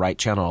there'd be a right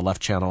channel, a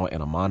left channel,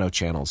 and a mono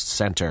channel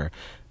center,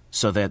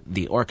 so that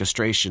the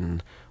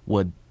orchestration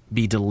would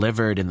be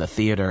delivered in the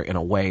theater in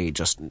a way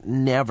just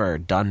never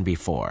done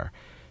before.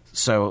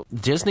 So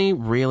Disney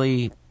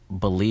really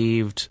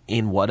believed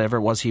in whatever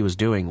it was he was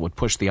doing would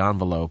push the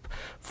envelope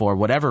for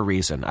whatever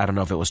reason. I don't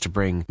know if it was to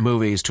bring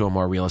movies to a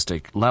more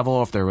realistic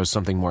level, if there was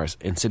something more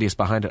insidious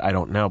behind it, I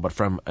don't know. But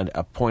from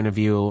a point of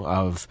view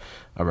of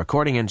a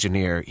recording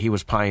engineer, he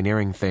was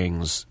pioneering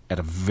things at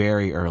a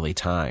very early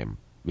time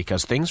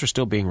because things were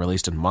still being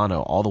released in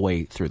mono all the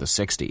way through the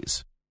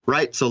 60s.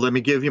 Right. So let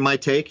me give you my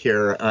take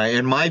here.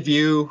 In my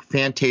view,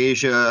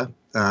 Fantasia,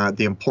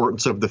 the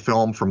importance of the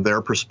film from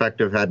their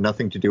perspective had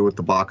nothing to do with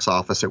the box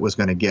office it was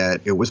going to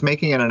get. It was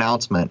making an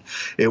announcement.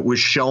 It was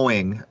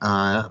showing,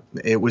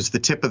 it was the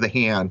tip of the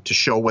hand to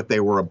show what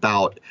they were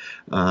about.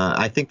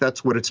 I think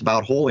that's what it's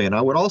about wholly. And I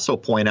would also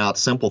point out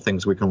simple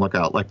things we can look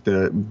at, like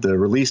the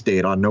release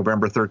date on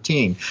November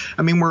 13.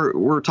 I mean,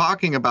 we're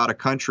talking about a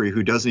country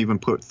who doesn't even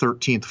put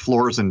 13th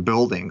floors in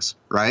buildings,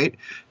 right?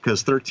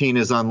 Because 13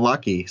 is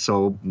unlucky.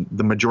 So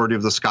the majority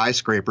of the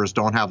skyscrapers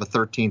don't have a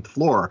 13th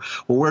floor.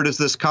 Well, where does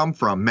this come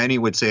from? Many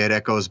would say it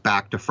echoes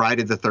back to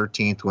Friday the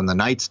 13th when the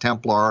Knights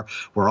Templar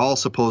were all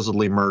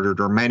supposedly murdered,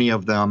 or many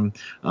of them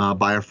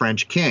by a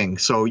French king.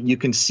 So you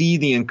can see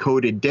the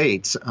encoded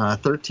dates.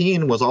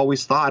 13 was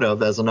always thought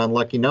of as an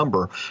unlucky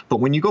number. But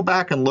when you go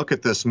back and look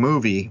at this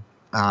movie,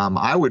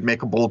 I would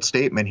make a bold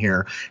statement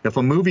here. If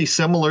a movie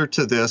similar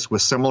to this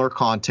with similar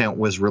content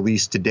was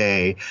released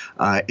today,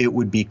 it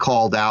would be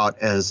called out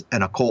as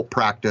an occult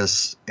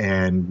practice,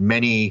 and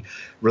many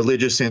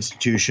religious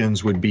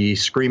institutions would be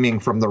screaming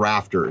from the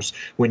rafters.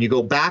 When you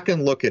go back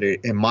and look at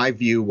it, in my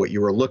view, what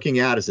you are looking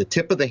at is a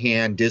tip of the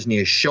hand. Disney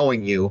is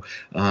showing you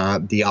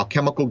the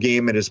alchemical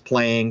game it is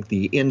playing,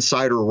 the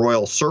insider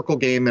royal circle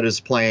game it is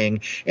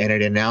playing, and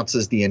it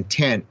announces the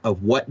intent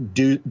of what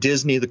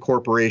Disney, the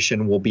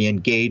corporation, will be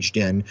engaged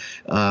in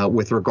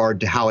with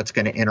regard to how it's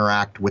going to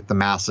interact with the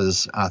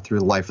masses through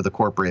the life of the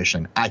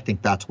corporation. I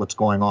think that's what's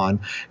going on.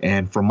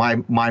 And for my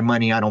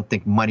money, I don't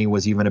think money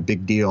was even a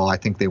big deal. I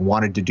think they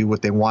wanted to do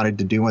what they wanted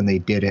to do, and they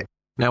did it.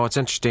 Now, what's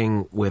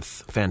interesting with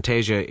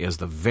Fantasia is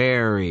the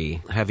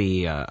very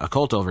heavy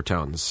occult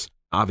overtones.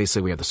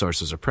 Obviously, we have The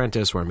Sorcerer's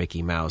Apprentice, where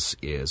Mickey Mouse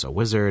is a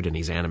wizard and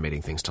he's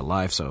animating things to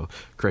life, so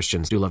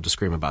Christians do love to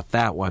scream about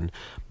that one.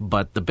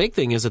 But the big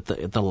thing is that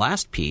the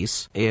last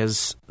piece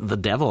is the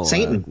devil.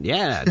 Satan.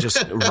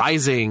 Just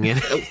rising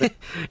and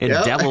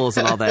devils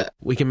and all that.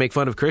 We can make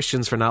fun of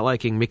Christians for not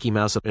liking Mickey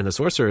Mouse in the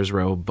sorcerer's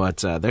robe, but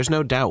there's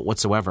no doubt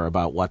whatsoever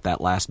about what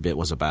that last bit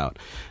was about.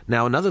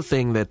 Now, another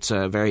thing that's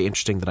very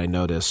interesting that I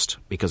noticed,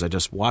 because I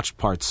just watched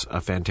parts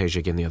of Fantasia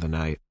again the other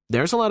night,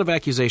 there's a lot of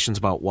accusations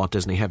about Walt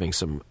Disney having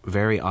some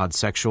very odd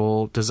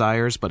sexual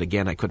desires, but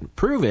again, I couldn't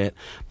prove it.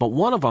 But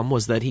one of them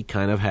was that he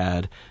kind of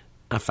had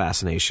a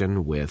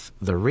fascination with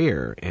the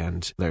rear,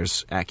 and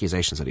there's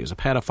accusations that he was a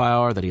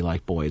pedophile, or that he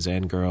liked boys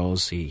and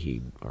girls,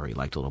 he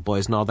liked little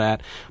boys and all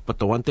that. But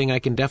the one thing I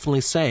can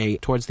definitely say,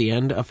 towards the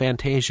end of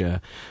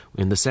Fantasia,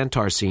 in the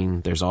centaur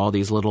scene, there's all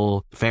these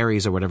little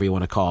fairies, or whatever you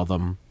want to call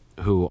them,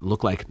 who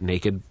look like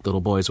naked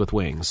little boys with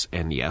wings.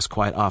 And yes,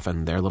 quite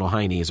often their little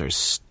heinies are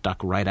stuck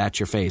right at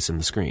your face in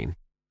the screen.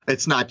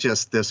 It's not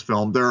just this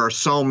film. There are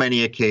so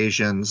many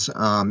occasions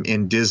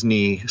in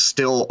Disney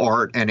still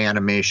art and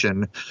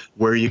animation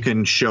where you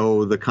can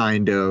show the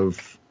kind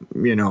of,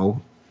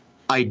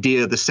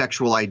 idea, the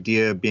sexual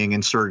idea being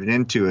inserted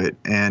into it.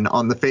 And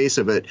on the face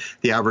of it,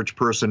 the average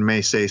person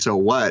may say, so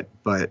what?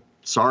 But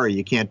sorry,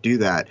 you can't do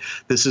that.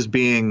 This is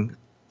being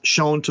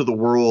shown to the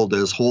world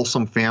as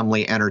wholesome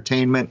family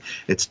entertainment.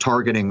 It's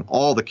targeting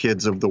all the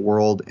kids of the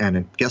world.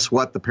 And guess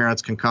what? The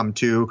parents can come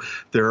too.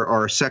 There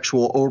are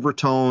sexual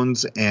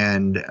overtones,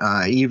 and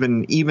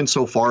even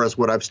so far as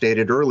what I've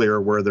stated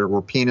earlier, where there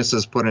were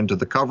penises put into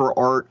the cover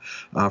art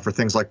for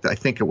things like I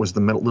think it was the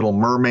Little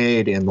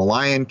Mermaid and the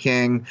Lion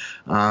King.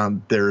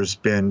 There's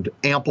been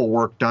ample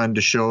work done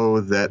to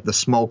show that the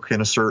smoke in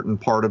a certain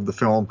part of the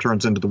film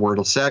turns into the word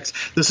of sex.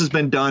 This has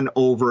been done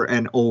over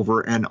and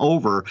over and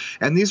over.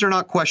 And these are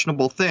not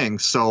questionable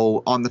things.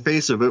 So on the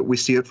face of it, we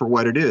see it for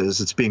what it is.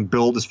 It's being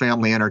billed as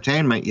family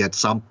entertainment, yet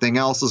something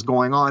else is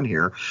going on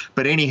here.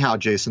 But anyhow,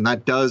 Jason,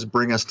 that does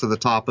bring us to the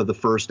top of the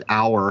first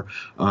hour.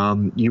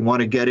 You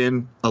want to get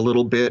in a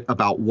little bit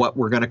about what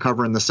we're going to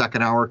cover in the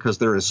second hour, because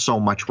there is so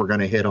much we're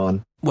going to hit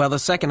on. Well, the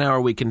second hour,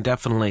 we can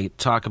definitely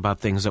talk about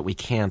things that we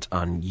can't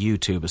on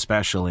YouTube,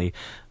 especially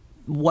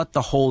what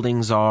the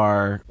holdings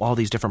are, all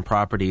these different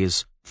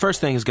properties. First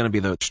thing is going to be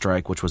the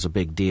strike, which was a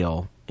big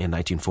deal in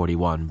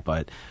 1941,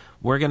 but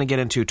we're going to get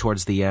into,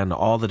 towards the end,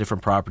 all the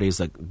different properties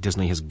that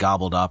Disney has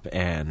gobbled up,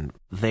 and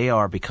they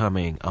are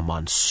becoming a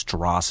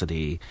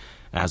monstrosity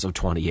as of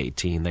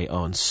 2018. They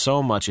own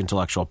so much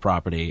intellectual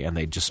property, and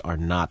they just are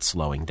not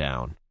slowing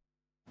down.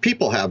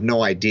 People have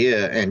no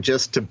idea, and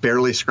just to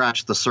barely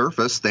scratch the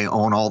surface, they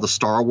own all the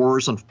Star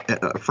Wars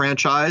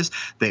franchise.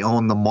 They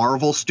own the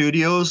Marvel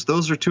Studios.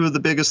 Those are two of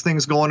the biggest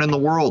things going in the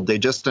world. They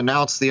just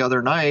announced the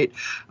other night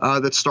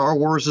that Star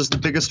Wars is the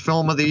biggest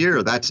film of the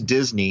year. That's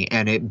Disney,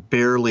 and it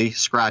barely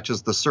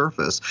scratches the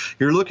surface.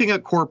 You're looking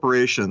at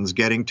corporations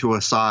getting to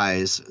a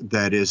size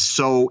that is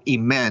so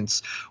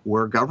immense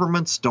where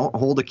governments don't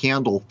hold a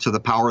candle to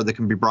the power that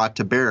can be brought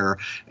to bear.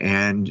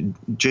 And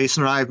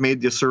Jason and I have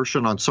made the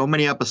assertion on so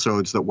many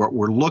episodes that what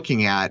we're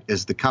looking at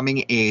is the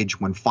coming age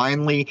when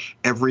finally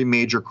every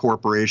major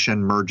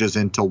corporation merges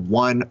into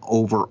one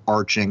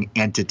overarching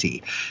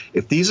entity.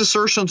 If these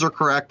assertions are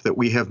correct that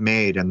we have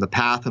made, and the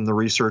path and the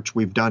research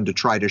we've done to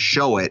try to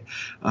show it,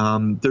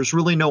 there's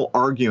really no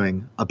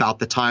arguing about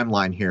the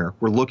timeline here.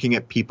 We're looking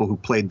at people who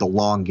played the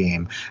long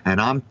game, and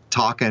I'm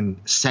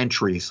talking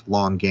centuries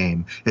long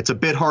game. It's a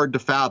bit hard to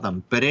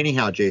fathom, but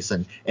anyhow,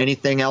 Jason,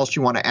 anything else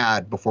you want to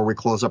add before we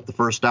close up the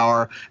first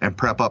hour and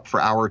prep up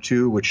for hour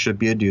two, which should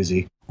be a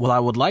doozy? Well, I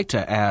would like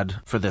to add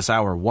for this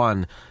hour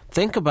one,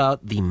 think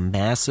about the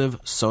massive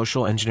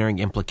social engineering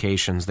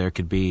implications there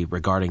could be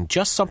regarding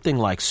just something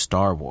like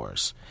Star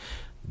Wars.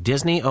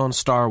 Disney owns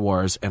Star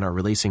Wars and are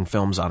releasing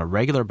films on a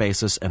regular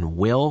basis and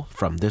will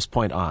from this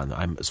point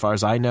on. As far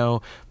as I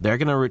know, they're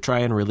going to try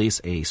and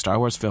release a Star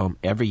Wars film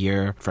every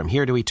year from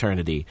here to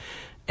eternity.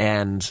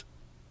 And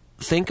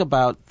think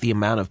about the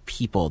amount of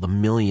people, the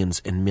millions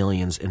and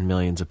millions and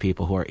millions of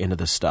people who are into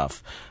this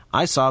stuff.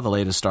 I saw the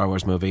latest Star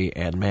Wars movie,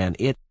 and man,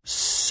 it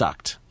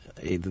sucked.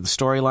 The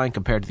storyline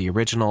compared to the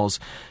originals,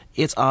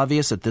 it's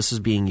obvious that this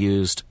is being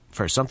used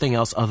for something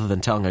else other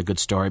than telling a good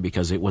story,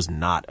 because it was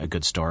not a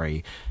good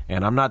story.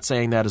 And I'm not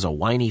saying that as a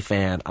whiny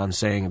fan. I'm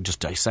saying, just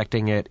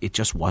dissecting it, it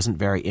just wasn't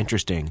very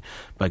interesting.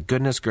 But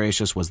goodness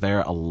gracious, was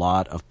there a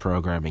lot of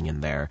programming in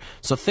there.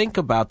 So think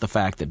about the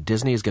fact that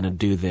Disney is going to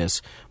do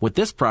this with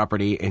this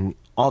property and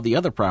all the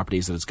other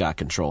properties that it's got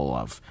control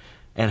of.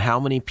 And how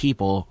many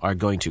people are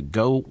going to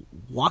go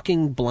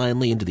walking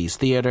blindly into these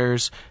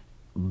theaters,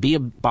 be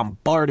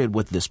bombarded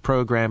with this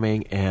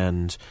programming,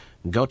 and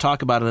go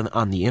talk about it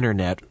on the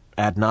internet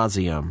ad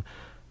nauseum,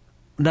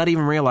 not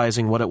even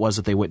realizing what it was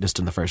that they witnessed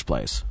in the first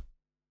place.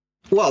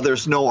 Well,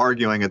 there's no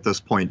arguing at this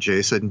point,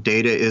 Jason.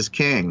 Data is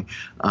king.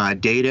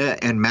 Data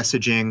and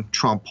messaging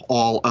trump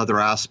all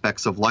other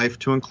aspects of life,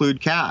 to include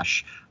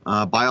cash,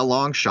 by a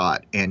long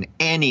shot. And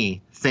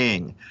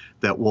anything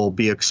that will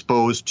be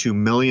exposed to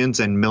millions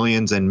and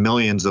millions and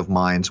millions of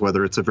minds,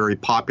 whether it's a very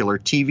popular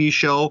TV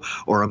show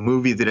or a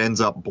movie that ends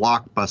up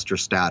blockbuster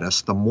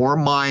status. The more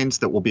minds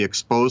that will be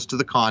exposed to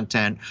the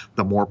content,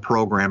 the more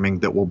programming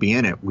that will be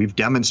in it. We've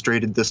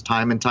demonstrated this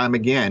time and time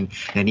again.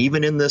 And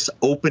even in this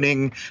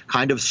opening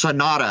kind of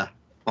sonata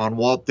on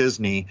Walt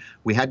Disney,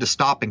 we had to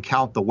stop and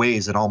count the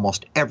ways at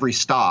almost every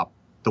stop.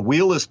 The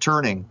wheel is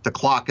turning, the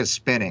clock is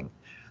spinning.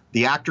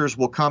 The actors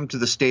will come to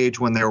the stage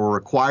when they were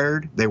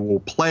required. They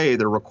will play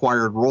their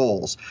required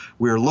roles.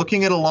 We're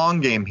looking at a long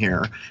game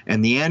here,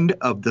 and the end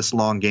of this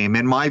long game,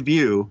 in my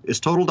view, is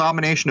total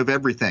domination of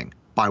everything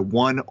by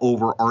one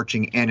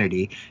overarching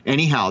entity.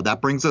 Anyhow, that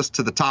brings us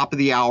to the top of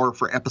the hour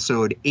for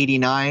episode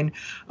 89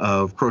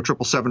 of Crow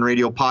 777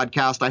 Radio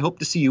Podcast. I hope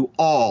to see you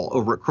all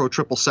over at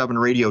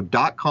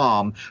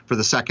crow777radio.com for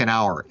the second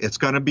hour. It's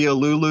going to be a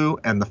Lulu,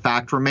 and the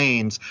fact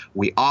remains,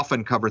 we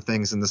often cover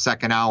things in the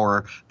second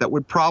hour that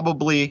would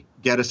probably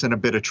get us in a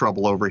bit of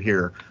trouble over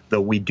here, though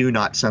we do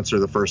not censor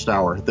the first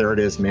hour. There it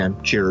is, man.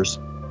 Cheers.